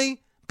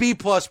family, B+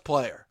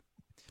 player,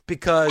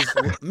 because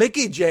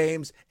Mickie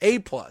James A+,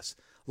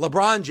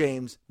 LeBron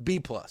James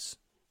B+,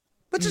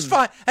 which is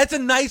fine. That's a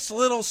nice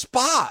little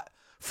spot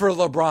for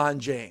LeBron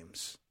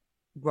James.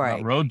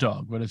 Right. Road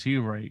Dogg, what does he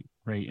rate?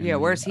 Yeah,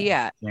 where's he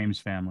at? James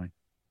family.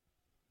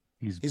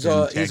 He's a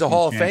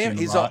Hall of Fame.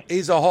 He's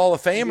a Hall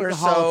of Famer. He's a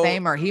Hall of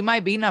Famer. He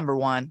might be number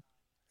one.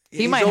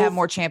 He might have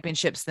more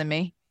championships than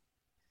me.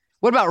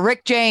 What about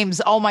Rick James?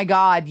 Oh my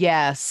God,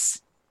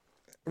 yes.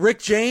 Rick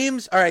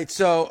James. All right.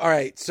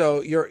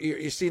 So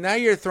you see now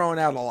you're throwing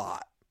out a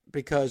lot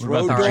because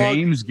what about Road the Dogg,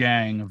 James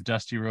gang of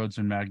Dusty Rhodes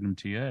and Magnum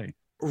TA.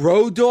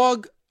 Road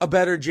Dogg, a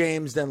better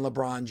James than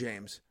LeBron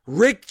James.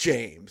 Rick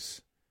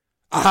James,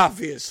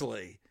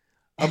 obviously,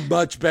 a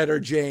much better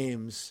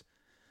James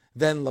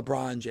than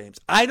LeBron James.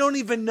 I don't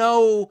even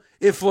know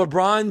if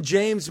LeBron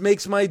James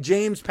makes my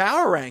James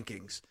power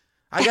rankings.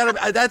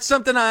 That's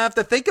something I have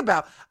to think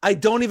about. I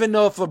don't even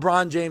know if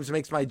LeBron James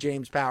makes my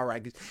James power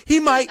rankings. He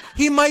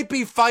might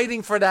be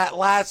fighting for that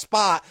last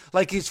spot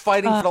like he's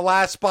fighting for the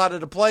last spot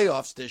of the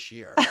playoffs this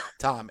year,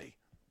 Tommy.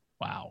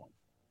 Wow.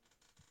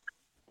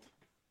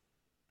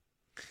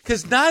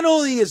 Because not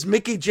only is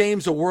Mickie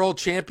James a world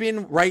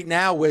champion right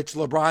now, which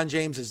LeBron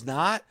James is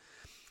not,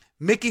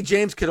 Mickie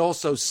James could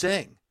also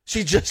sing.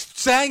 She just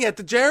sang at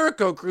the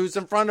Jericho Cruise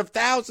in front of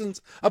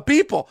thousands of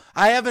people.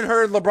 I haven't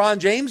heard LeBron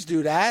James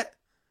do that.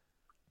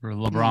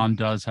 LeBron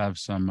does have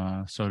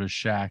some, so does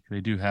Shaq.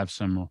 They do have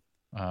some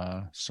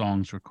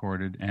songs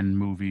recorded and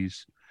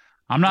movies.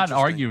 I'm not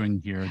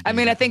arguing here. I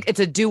mean, I think it's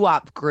a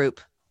doo-wop group.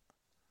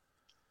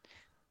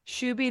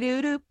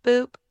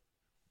 Shooby-doo-doo-boop.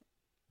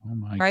 Oh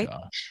my Right?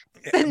 gosh.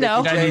 No.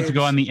 You guys need to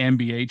go on the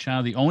NBA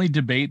channel. The only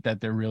debate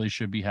that there really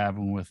should be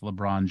having with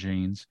LeBron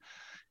James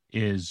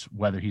is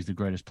whether he's the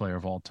greatest player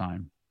of all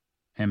time.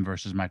 Him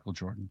versus Michael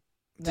Jordan.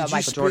 No,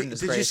 Michael Jordan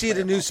is Did you greatest see the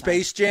player of new all time.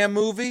 Space Jam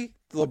movie?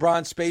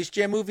 LeBron Space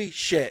Jam movie?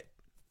 Shit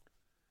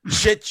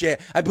Jam.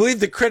 I believe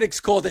the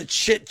critics called it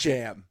Shit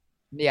Jam.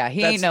 Yeah,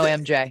 he That's ain't no the-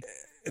 MJ.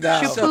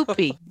 No,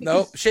 Shoo-poopy.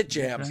 nope, Shit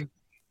Jam.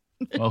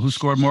 Well, who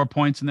scored more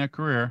points in their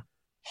career?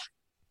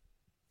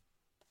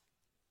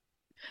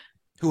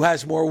 Who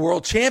has more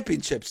world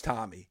championships,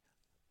 Tommy?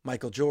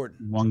 Michael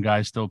Jordan. One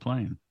guy's still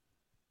playing.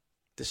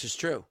 This is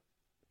true.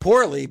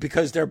 Poorly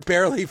because they're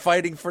barely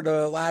fighting for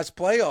the last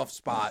playoff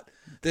spot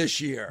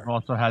this year.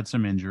 Also had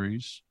some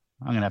injuries.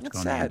 I'm gonna have to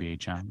That's go on sad. the NBA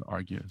channel to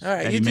argue this. All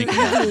right,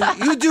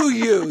 Eddie you do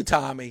you,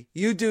 Tommy.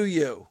 You do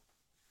you.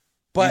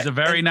 But he's a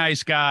very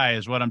nice guy,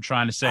 is what I'm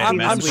trying to say. I'm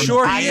From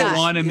sure he day is.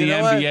 one in You the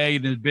know what? NBA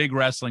and a big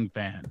wrestling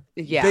fan.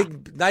 Yeah.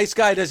 big nice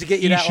guy doesn't get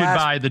you He that should last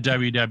buy the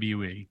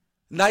WWE.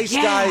 nice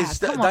Yeah, guys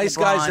come on, nice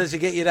guys LeBron. doesn't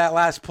get you that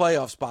last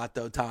playoff spot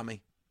though,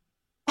 Tommy.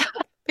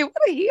 Hey, what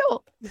a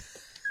heel.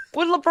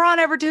 What did LeBron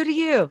ever do to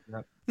you?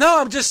 No,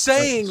 I'm just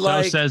saying,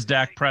 so says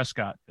Dak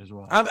Prescott as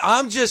well.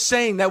 I'm just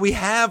saying that we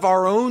have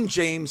our own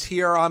James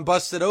here on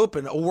Busted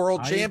Open, a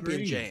world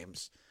champion agree.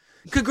 James.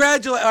 All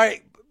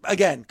right,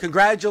 again,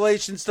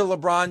 congratulations to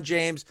LeBron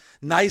James.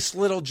 Nice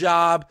little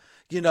job,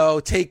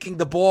 taking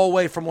the ball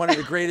away from one of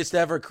the greatest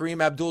ever,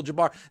 Kareem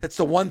Abdul-Jabbar. That's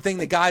the one thing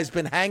the guy's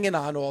been hanging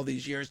on all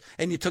these years,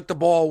 and you took the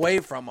ball away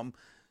from him.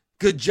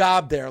 Good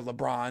job there,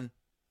 LeBron.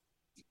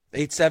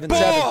 877.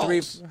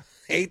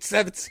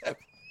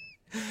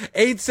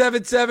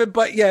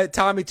 But yeah,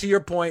 Tommy, to your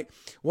point,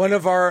 one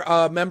of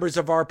our members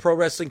of our pro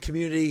wrestling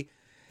community,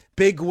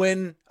 big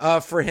win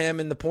for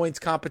him in the points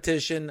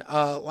competition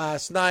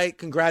last night.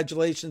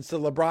 Congratulations to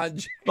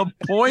LeBron. The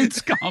points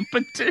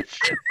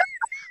competition.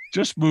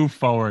 Just move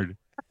forward.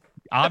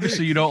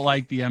 Obviously, you don't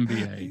like the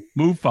NBA.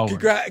 Move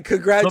forward.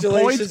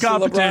 Congratulations to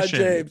LeBron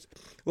James.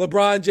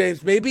 LeBron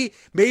James. Maybe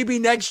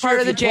next year.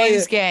 Part of the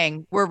James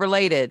gang. We're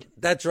related.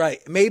 That's right.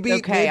 Maybe I'm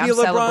LeBron,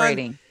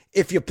 celebrating.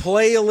 If you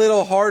play a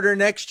little harder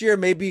next year,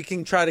 maybe you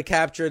can try to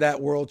capture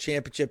that world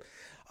championship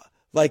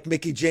like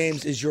Mickey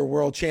James is your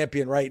world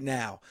champion right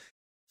now.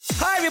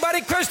 Hi,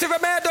 everybody. Christopher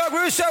Mad Dog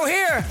Russo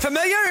here.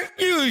 Familiar?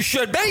 You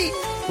should be.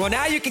 Well,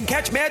 now you can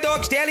catch Mad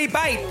Dog's Daily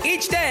Bite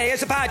each day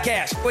as a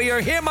podcast, where you'll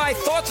hear my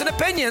thoughts and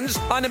opinions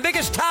on the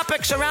biggest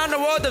topics around the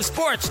world of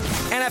sports.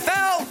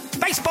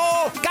 NFL,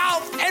 baseball,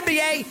 golf,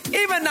 NBA,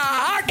 even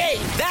hockey.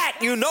 That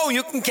you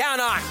can count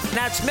on.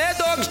 That's Mad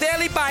Dog's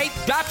Daily Bite.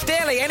 Drops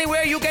daily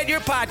anywhere you get your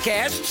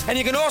podcasts. And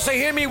you can also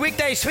hear me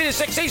weekdays 3 to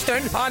 6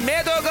 Eastern on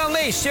Mad Dog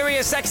Unleashed,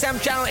 Sirius XM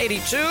Channel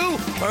 82,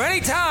 or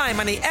anytime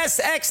on the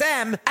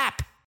SXM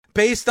app.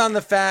 Based on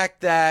the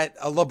fact that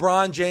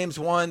LeBron James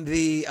won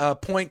the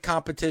point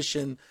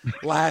competition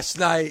last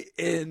night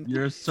in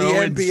You're so the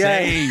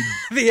NBA, insane.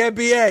 the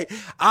NBA,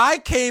 I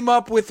came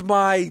up with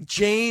my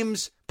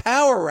James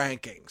power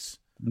rankings.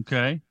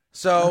 Okay.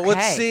 So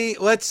let's see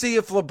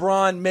if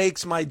LeBron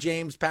makes my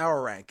James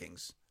power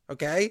rankings.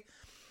 Okay.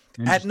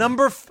 At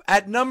number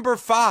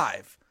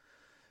 5,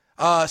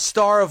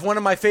 star of one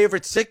of my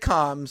favorite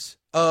sitcoms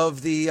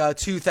of the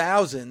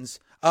 2000s,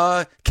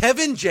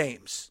 Kevin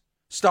James.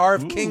 Star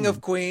of King of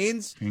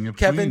Queens.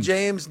 Kevin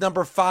James,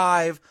 number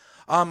 5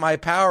 on my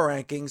power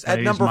rankings.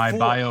 At number 4.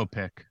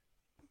 Biopic.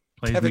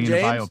 Plays Kevin me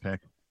James? in a biopic.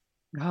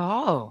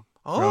 Oh.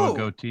 Grow a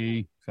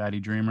goatee, fatty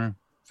dreamer,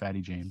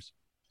 fatty James.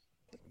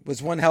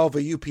 Was one hell of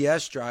a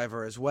UPS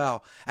driver as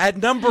well. At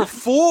number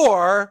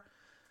 4,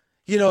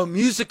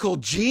 musical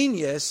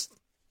genius,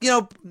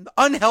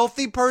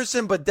 unhealthy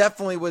person, but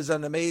definitely was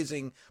an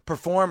amazing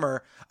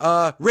performer.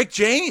 Rick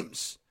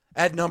James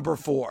at number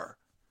 4.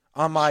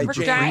 On my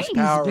James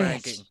power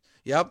ranking.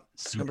 Yep.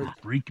 Super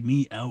freak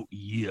me out,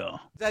 yeah.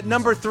 At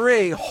number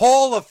 3,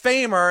 Hall of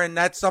Famer, and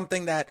that's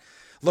something that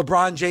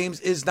LeBron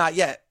James is not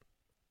yet.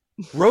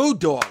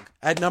 Road Dogg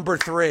at number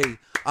 3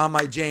 on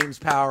my James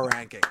power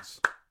rankings.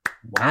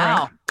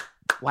 Wow.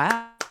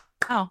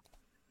 A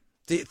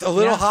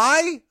little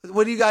high?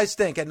 What do you guys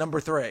think at number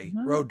 3?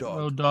 Road Dogg.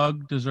 Road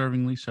Dogg,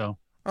 deservingly so.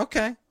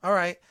 Okay. All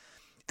right.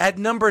 At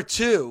number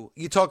 2,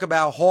 you talk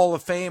about Hall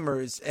of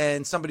Famers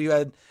and somebody who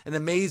had an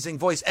amazing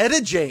voice.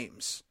 Etta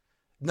James,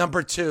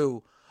 number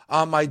 2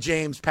 on my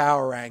James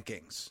power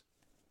rankings.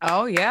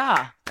 Oh,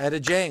 yeah. Etta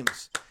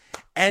James.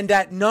 And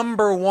at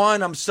number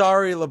 1, I'm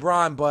sorry,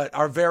 LeBron, but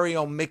our very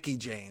own Mickey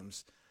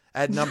James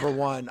at number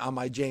 1 on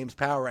my James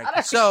power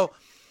rankings.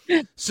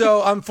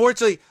 So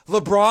unfortunately,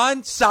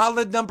 LeBron,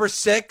 solid number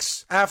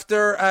 6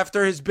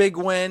 after his big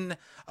win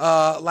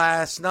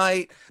last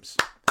night.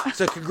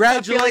 So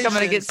congratulations. I feel like I'm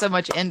going to get so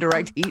much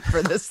indirect heat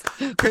for this.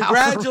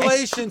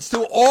 Congratulations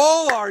to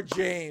all our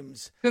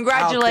James.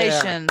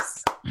 Congratulations.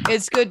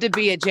 It's good to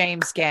be a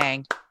James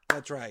gang.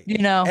 That's right.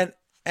 And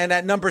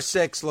at number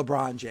 6,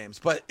 LeBron James.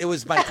 But it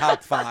was my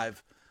top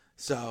 5.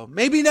 So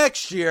maybe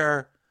next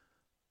year,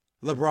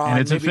 LeBron. And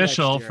it's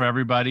official for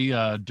everybody.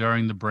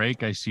 During the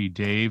break, I see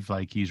Dave,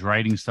 he's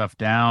writing stuff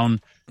down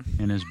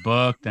in his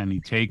book. Then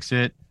he takes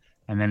it.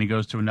 And then he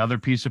goes to another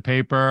piece of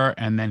paper,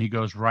 and then he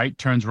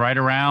turns right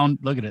around.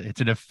 Look at it.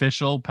 It's an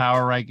official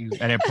power ranking.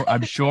 And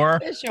I'm sure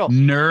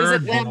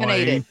Nerd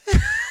Boy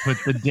put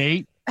the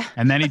date,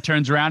 and then he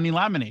turns around and he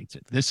laminates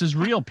it. This is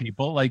real,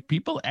 people.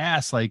 People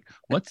ask,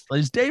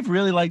 is Dave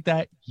really like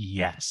that?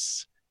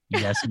 Yes.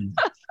 Yes.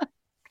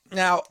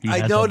 Now,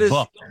 I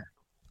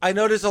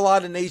noticed a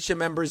lot of Nation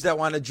members that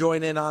want to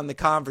join in on the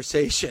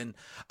conversation.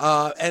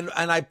 And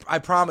I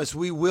promise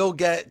we will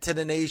get to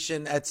the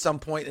Nation at some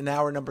point in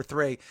hour number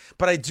 3.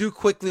 But I do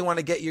quickly want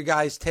to get your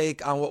guys'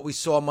 take on what we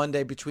saw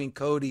Monday between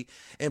Cody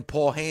and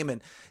Paul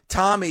Heyman.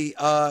 Tommy,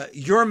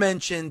 you're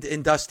mentioned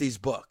in Dusty's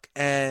book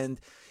and,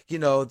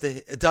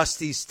 the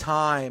Dusty's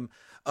time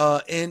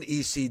in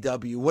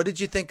ECW. What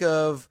did you think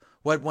of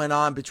what went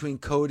on between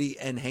Cody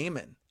and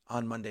Heyman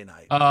on Monday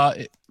night?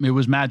 It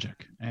was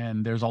magic,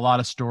 and there's a lot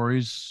of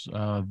stories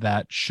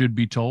that should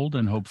be told,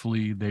 and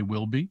hopefully they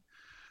will be.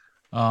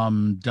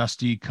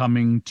 Dusty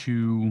coming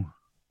to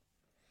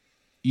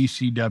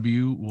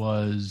ECW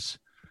was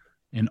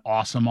an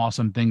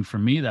awesome thing for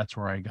me. That's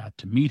where I got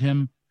to meet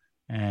him,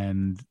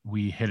 and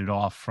we hit it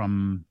off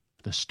from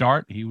the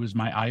start. He was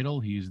my idol.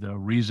 He's the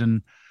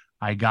reason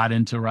I got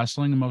into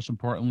wrestling. And most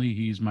importantly,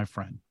 he's my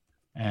friend.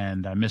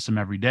 And I miss him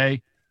every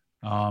day.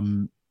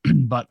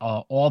 But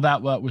all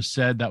that what was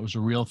said, that was a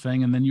real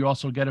thing. And then you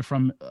also get it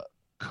from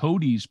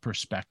Cody's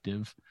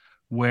perspective,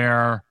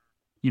 where,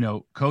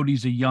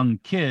 Cody's a young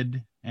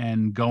kid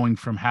and going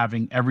from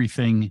having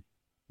everything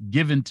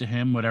given to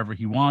him, whatever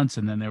he wants.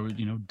 And then there was,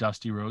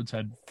 Dusty Rhodes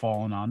had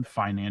fallen on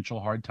financial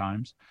hard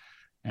times.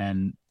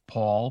 And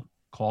Paul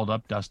called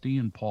up Dusty,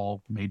 and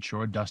Paul made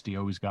sure Dusty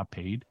always got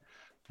paid.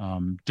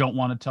 Don't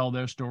want to tell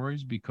their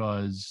stories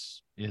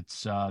because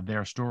it's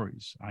their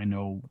stories. I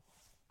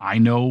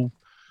know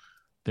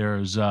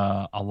there's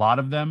a lot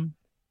of them,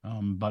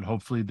 but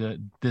hopefully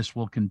this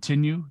will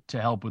continue to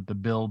help with the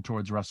build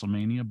towards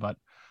WrestleMania. But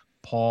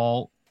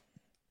Paul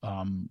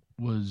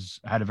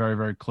had a very,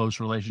 very close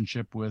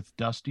relationship with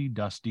Dusty.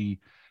 Dusty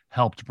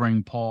helped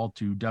bring Paul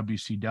to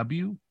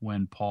WCW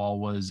when Paul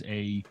was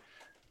a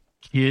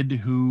kid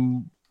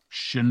who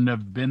shouldn't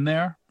have been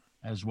there,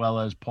 as well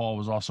as Paul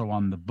was also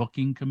on the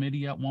booking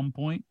committee at one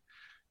point.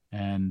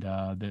 And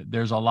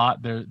there's a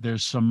lot there.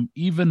 There's some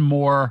even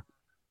more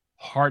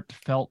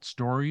heartfelt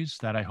stories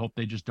that I hope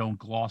they just don't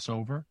gloss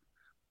over.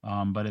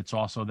 But it's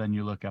also, then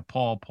you look at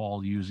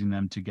Paul using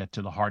them to get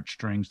to the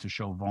heartstrings to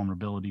show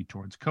vulnerability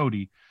towards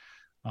Cody.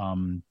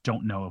 Don't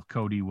know if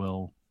Cody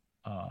will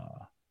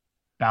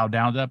bow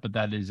down to that, but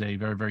that is a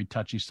very, very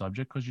touchy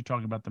subject because you're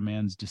talking about the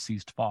man's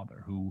deceased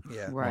father who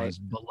was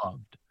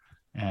beloved.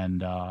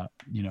 And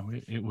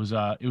it was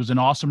an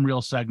awesome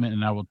Real segment.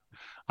 And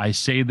I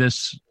say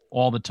this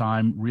all the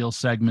time, Real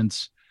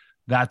segments,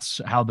 that's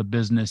how the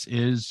business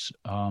is,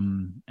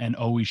 and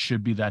always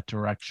should be that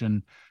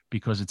direction,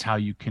 because it's how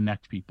you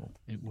connect people.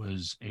 It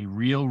was a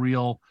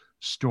real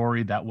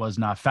story that was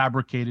not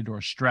fabricated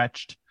or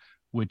stretched,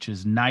 which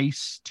is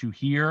nice to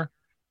hear,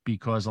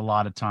 because a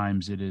lot of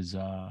times it is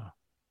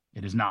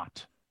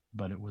not,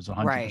 but it was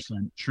 100%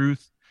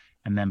 truth.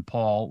 And then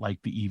Paul,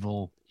 like the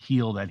evil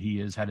heel that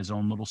he is, had his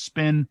own little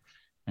spin,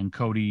 and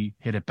Cody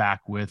hit it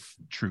back with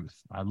truth.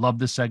 I love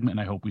this segment, and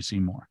I hope we see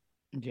more.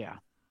 Yeah.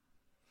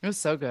 It was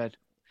so good.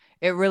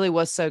 It really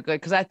was so good,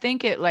 because I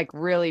think it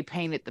really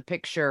painted the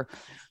picture.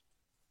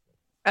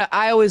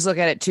 I always look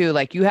at it too,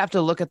 you have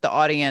to look at the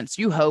audience.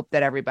 You hope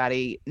that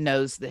everybody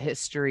knows the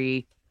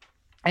history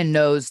and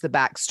knows the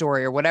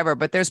backstory or whatever,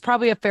 but there's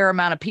probably a fair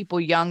amount of people,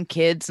 young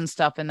kids and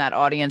stuff in that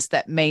audience,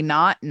 that may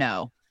not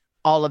know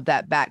all of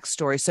that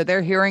backstory. So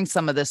they're hearing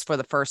some of this for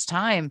the first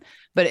time,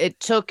 but it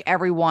took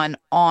everyone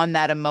on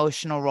that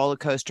emotional roller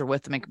coaster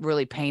with them. It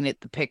really painted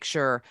the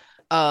picture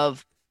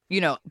of,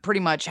 pretty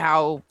much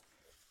how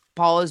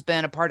Paul has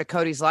been a part of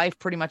Cody's life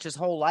pretty much his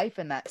whole life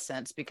in that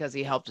sense, because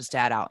he helped his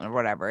dad out and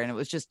whatever. And it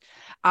was just,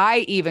 I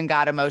even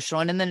got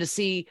emotional. And then to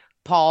see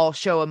Paul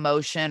show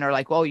emotion, or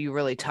oh, you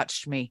really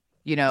touched me,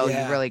 you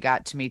really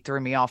got to me, threw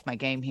me off my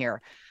game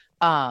here.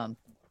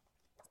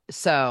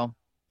 So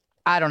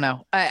I don't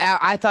know.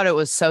 I thought it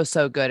was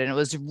so good. And it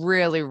was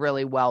really,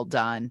 really well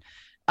done.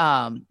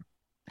 And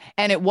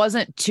it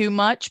wasn't too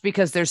much,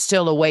 because there's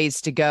still a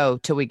ways to go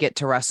till we get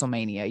to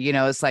WrestleMania.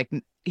 It's like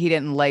he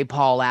didn't lay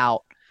Paul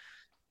out,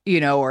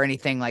 or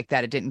anything like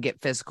that. It didn't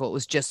get physical. It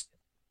was just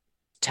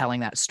telling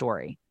that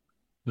story.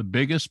 The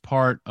biggest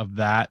part of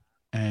that,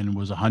 and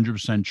was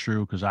 100%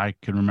 true, because I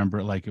can remember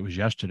it like it was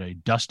yesterday.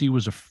 Dusty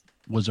was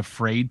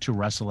afraid to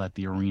wrestle at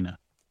the arena.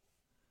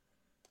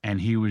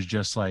 And he was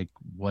just like,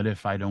 what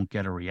if I don't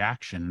get a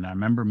reaction? And I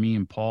remember me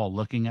and Paul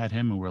looking at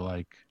him, and we're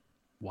like,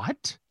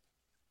 what?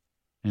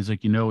 And he's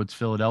like, it's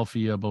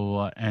Philadelphia, blah, blah,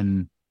 blah.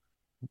 And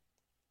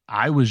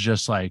I was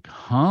just like,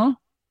 huh?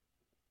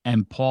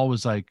 And Paul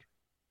was like,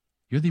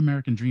 you're the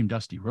American Dream,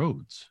 Dusty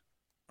Rhodes.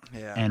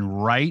 Yeah.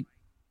 And right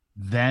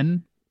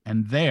then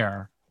and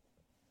there,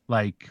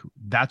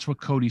 that's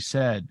what Cody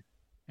said.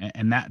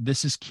 And that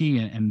this is key.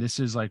 And this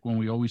is when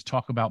we always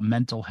talk about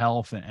mental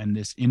health and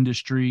this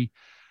industry,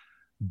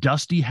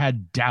 Dusty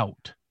had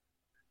doubt.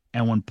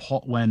 And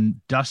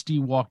when Dusty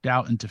walked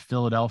out into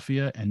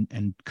Philadelphia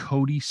and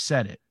Cody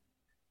said it,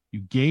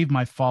 you gave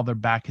my father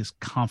back his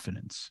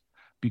confidence.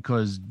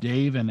 Because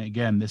Dave, and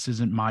again, this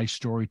isn't my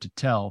story to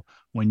tell,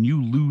 when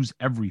you lose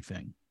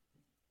everything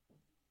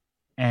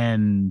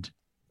and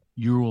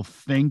you will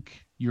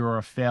think you're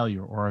a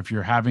failure, or if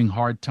you're having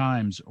hard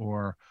times,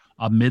 or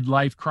a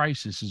midlife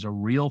crisis is a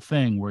real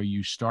thing where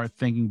you start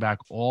thinking back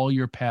all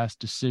your past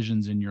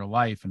decisions in your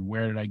life and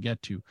where did I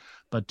get to,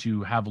 but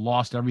to have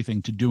lost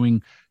everything, to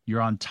doing, you're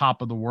on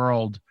top of the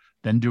world,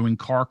 then doing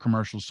car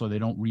commercials so they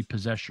don't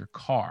repossess your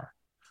car.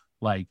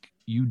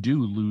 You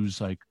do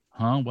lose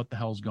what the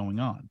hell's going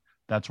on?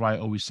 That's why I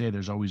always say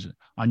there's always,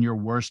 on your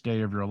worst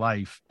day of your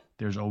life,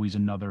 there's always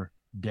another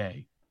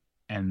day.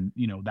 And,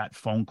 that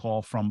phone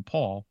call from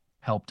Paul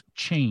helped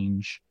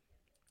change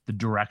the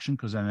direction,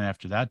 because then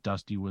after that,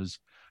 Dusty was,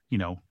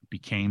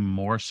 became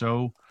more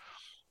so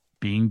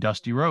being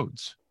Dusty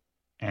Rhodes,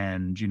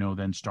 and,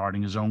 then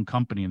starting his own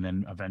company, and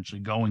then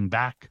eventually going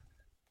back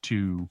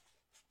to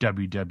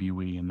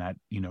WWE and that,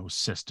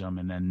 system,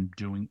 and then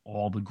doing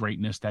all the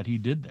greatness that he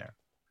did there.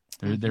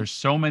 There's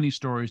so many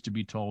stories to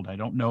be told. I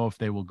don't know if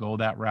they will go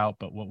that route,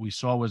 but what we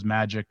saw was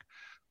magic.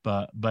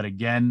 But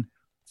again,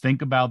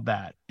 think about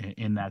that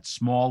in that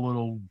small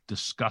little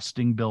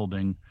disgusting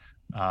building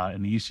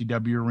in the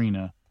ECW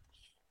arena.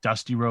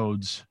 Dusty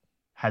Rhodes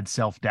had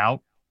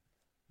self-doubt.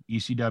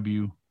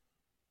 ECW,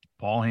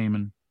 Paul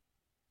Heyman,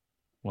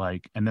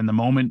 and then the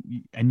moment,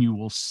 and you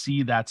will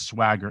see that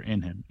swagger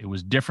in him. It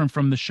was different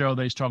from the show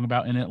that he's talking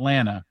about in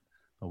Atlanta,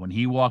 but when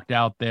he walked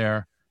out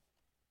there,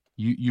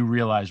 you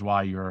realize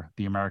why you're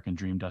the American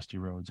Dream, Dusty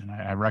Rhodes. And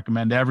I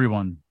recommend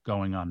everyone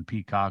going on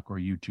Peacock or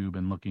YouTube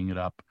and looking it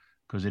up,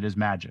 because it is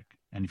magic.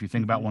 And if you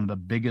think about one of the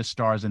biggest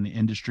stars in the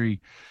industry,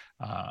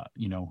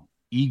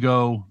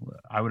 ego,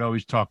 I would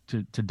always talk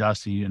to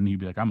Dusty and he'd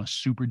be like, I'm a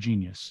super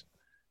genius.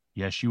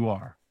 Yes, you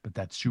are. But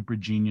that super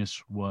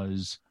genius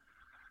was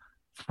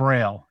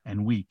frail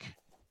and weak,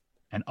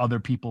 and other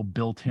people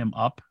built him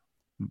up,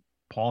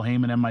 Paul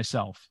Heyman and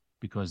myself,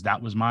 because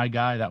that was my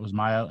guy.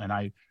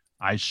 And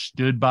I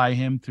stood by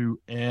him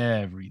through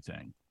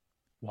everything.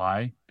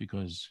 Why?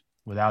 Because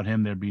without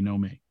him, there'd be no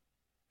me.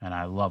 And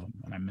I love him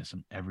and I miss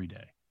him every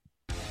day.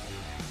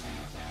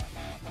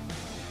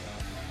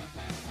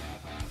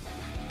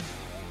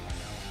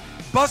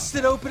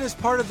 Busted Open is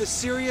part of the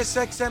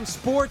SiriusXM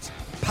Sports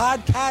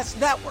Podcast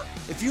Network.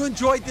 If you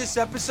enjoyed this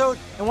episode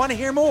and want to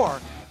hear more,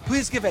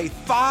 please give a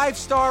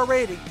 5-star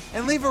rating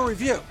and leave a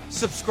review.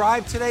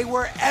 Subscribe today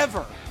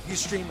wherever you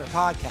stream your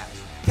podcast.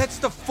 Catch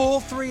the full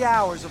 3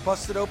 hours of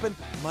Busted Open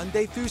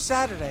Monday through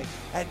Saturday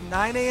at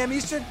 9 a.m.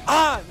 Eastern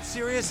on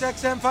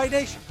SiriusXM Fight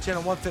Nation,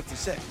 channel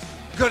 156.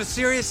 Go to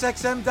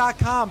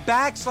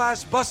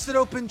SiriusXM.com/Busted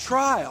Open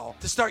Trial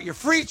to start your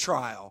free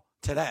trial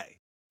today.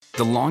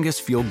 The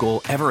longest field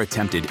goal ever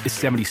attempted is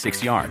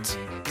 76 yards.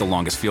 The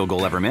longest field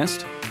goal ever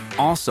missed?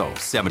 Also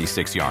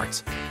 76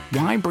 yards.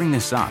 Why bring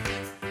this up?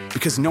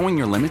 Because knowing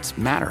your limits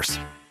matters,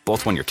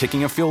 both when you're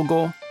kicking a field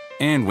goal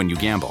and when you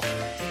gamble.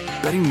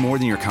 Betting more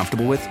than you're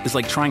comfortable with is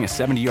like trying a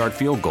 70-yard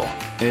field goal.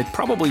 It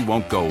probably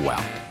won't go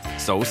well.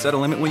 So set a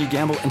limit when you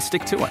gamble and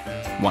stick to it.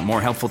 Want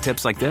more helpful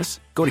tips like this?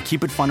 Go to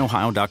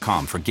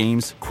keepitfunohio.com for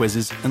games,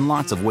 quizzes, and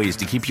lots of ways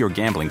to keep your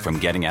gambling from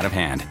getting out of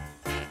hand.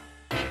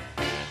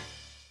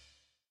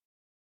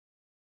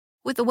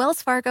 With the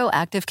Wells Fargo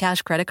Active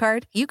Cash Credit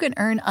Card, you can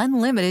earn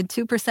unlimited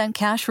 2%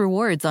 cash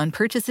rewards on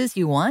purchases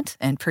you want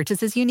and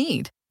purchases you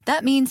need.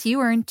 That means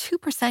you earn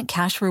 2%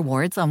 cash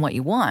rewards on what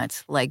you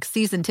want, like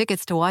season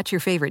tickets to watch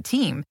your favorite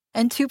team,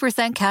 and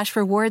 2% cash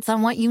rewards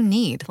on what you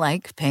need,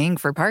 like paying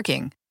for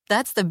parking.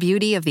 That's the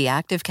beauty of the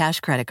Active Cash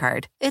Credit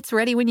Card. It's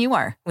ready when you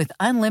are, with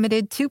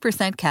unlimited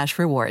 2% cash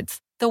rewards.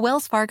 The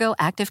Wells Fargo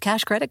Active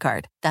Cash Credit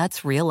Card.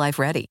 That's real life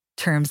ready.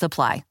 Terms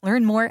apply.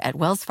 Learn more at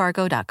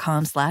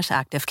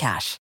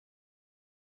wellsfargo.com/activecash.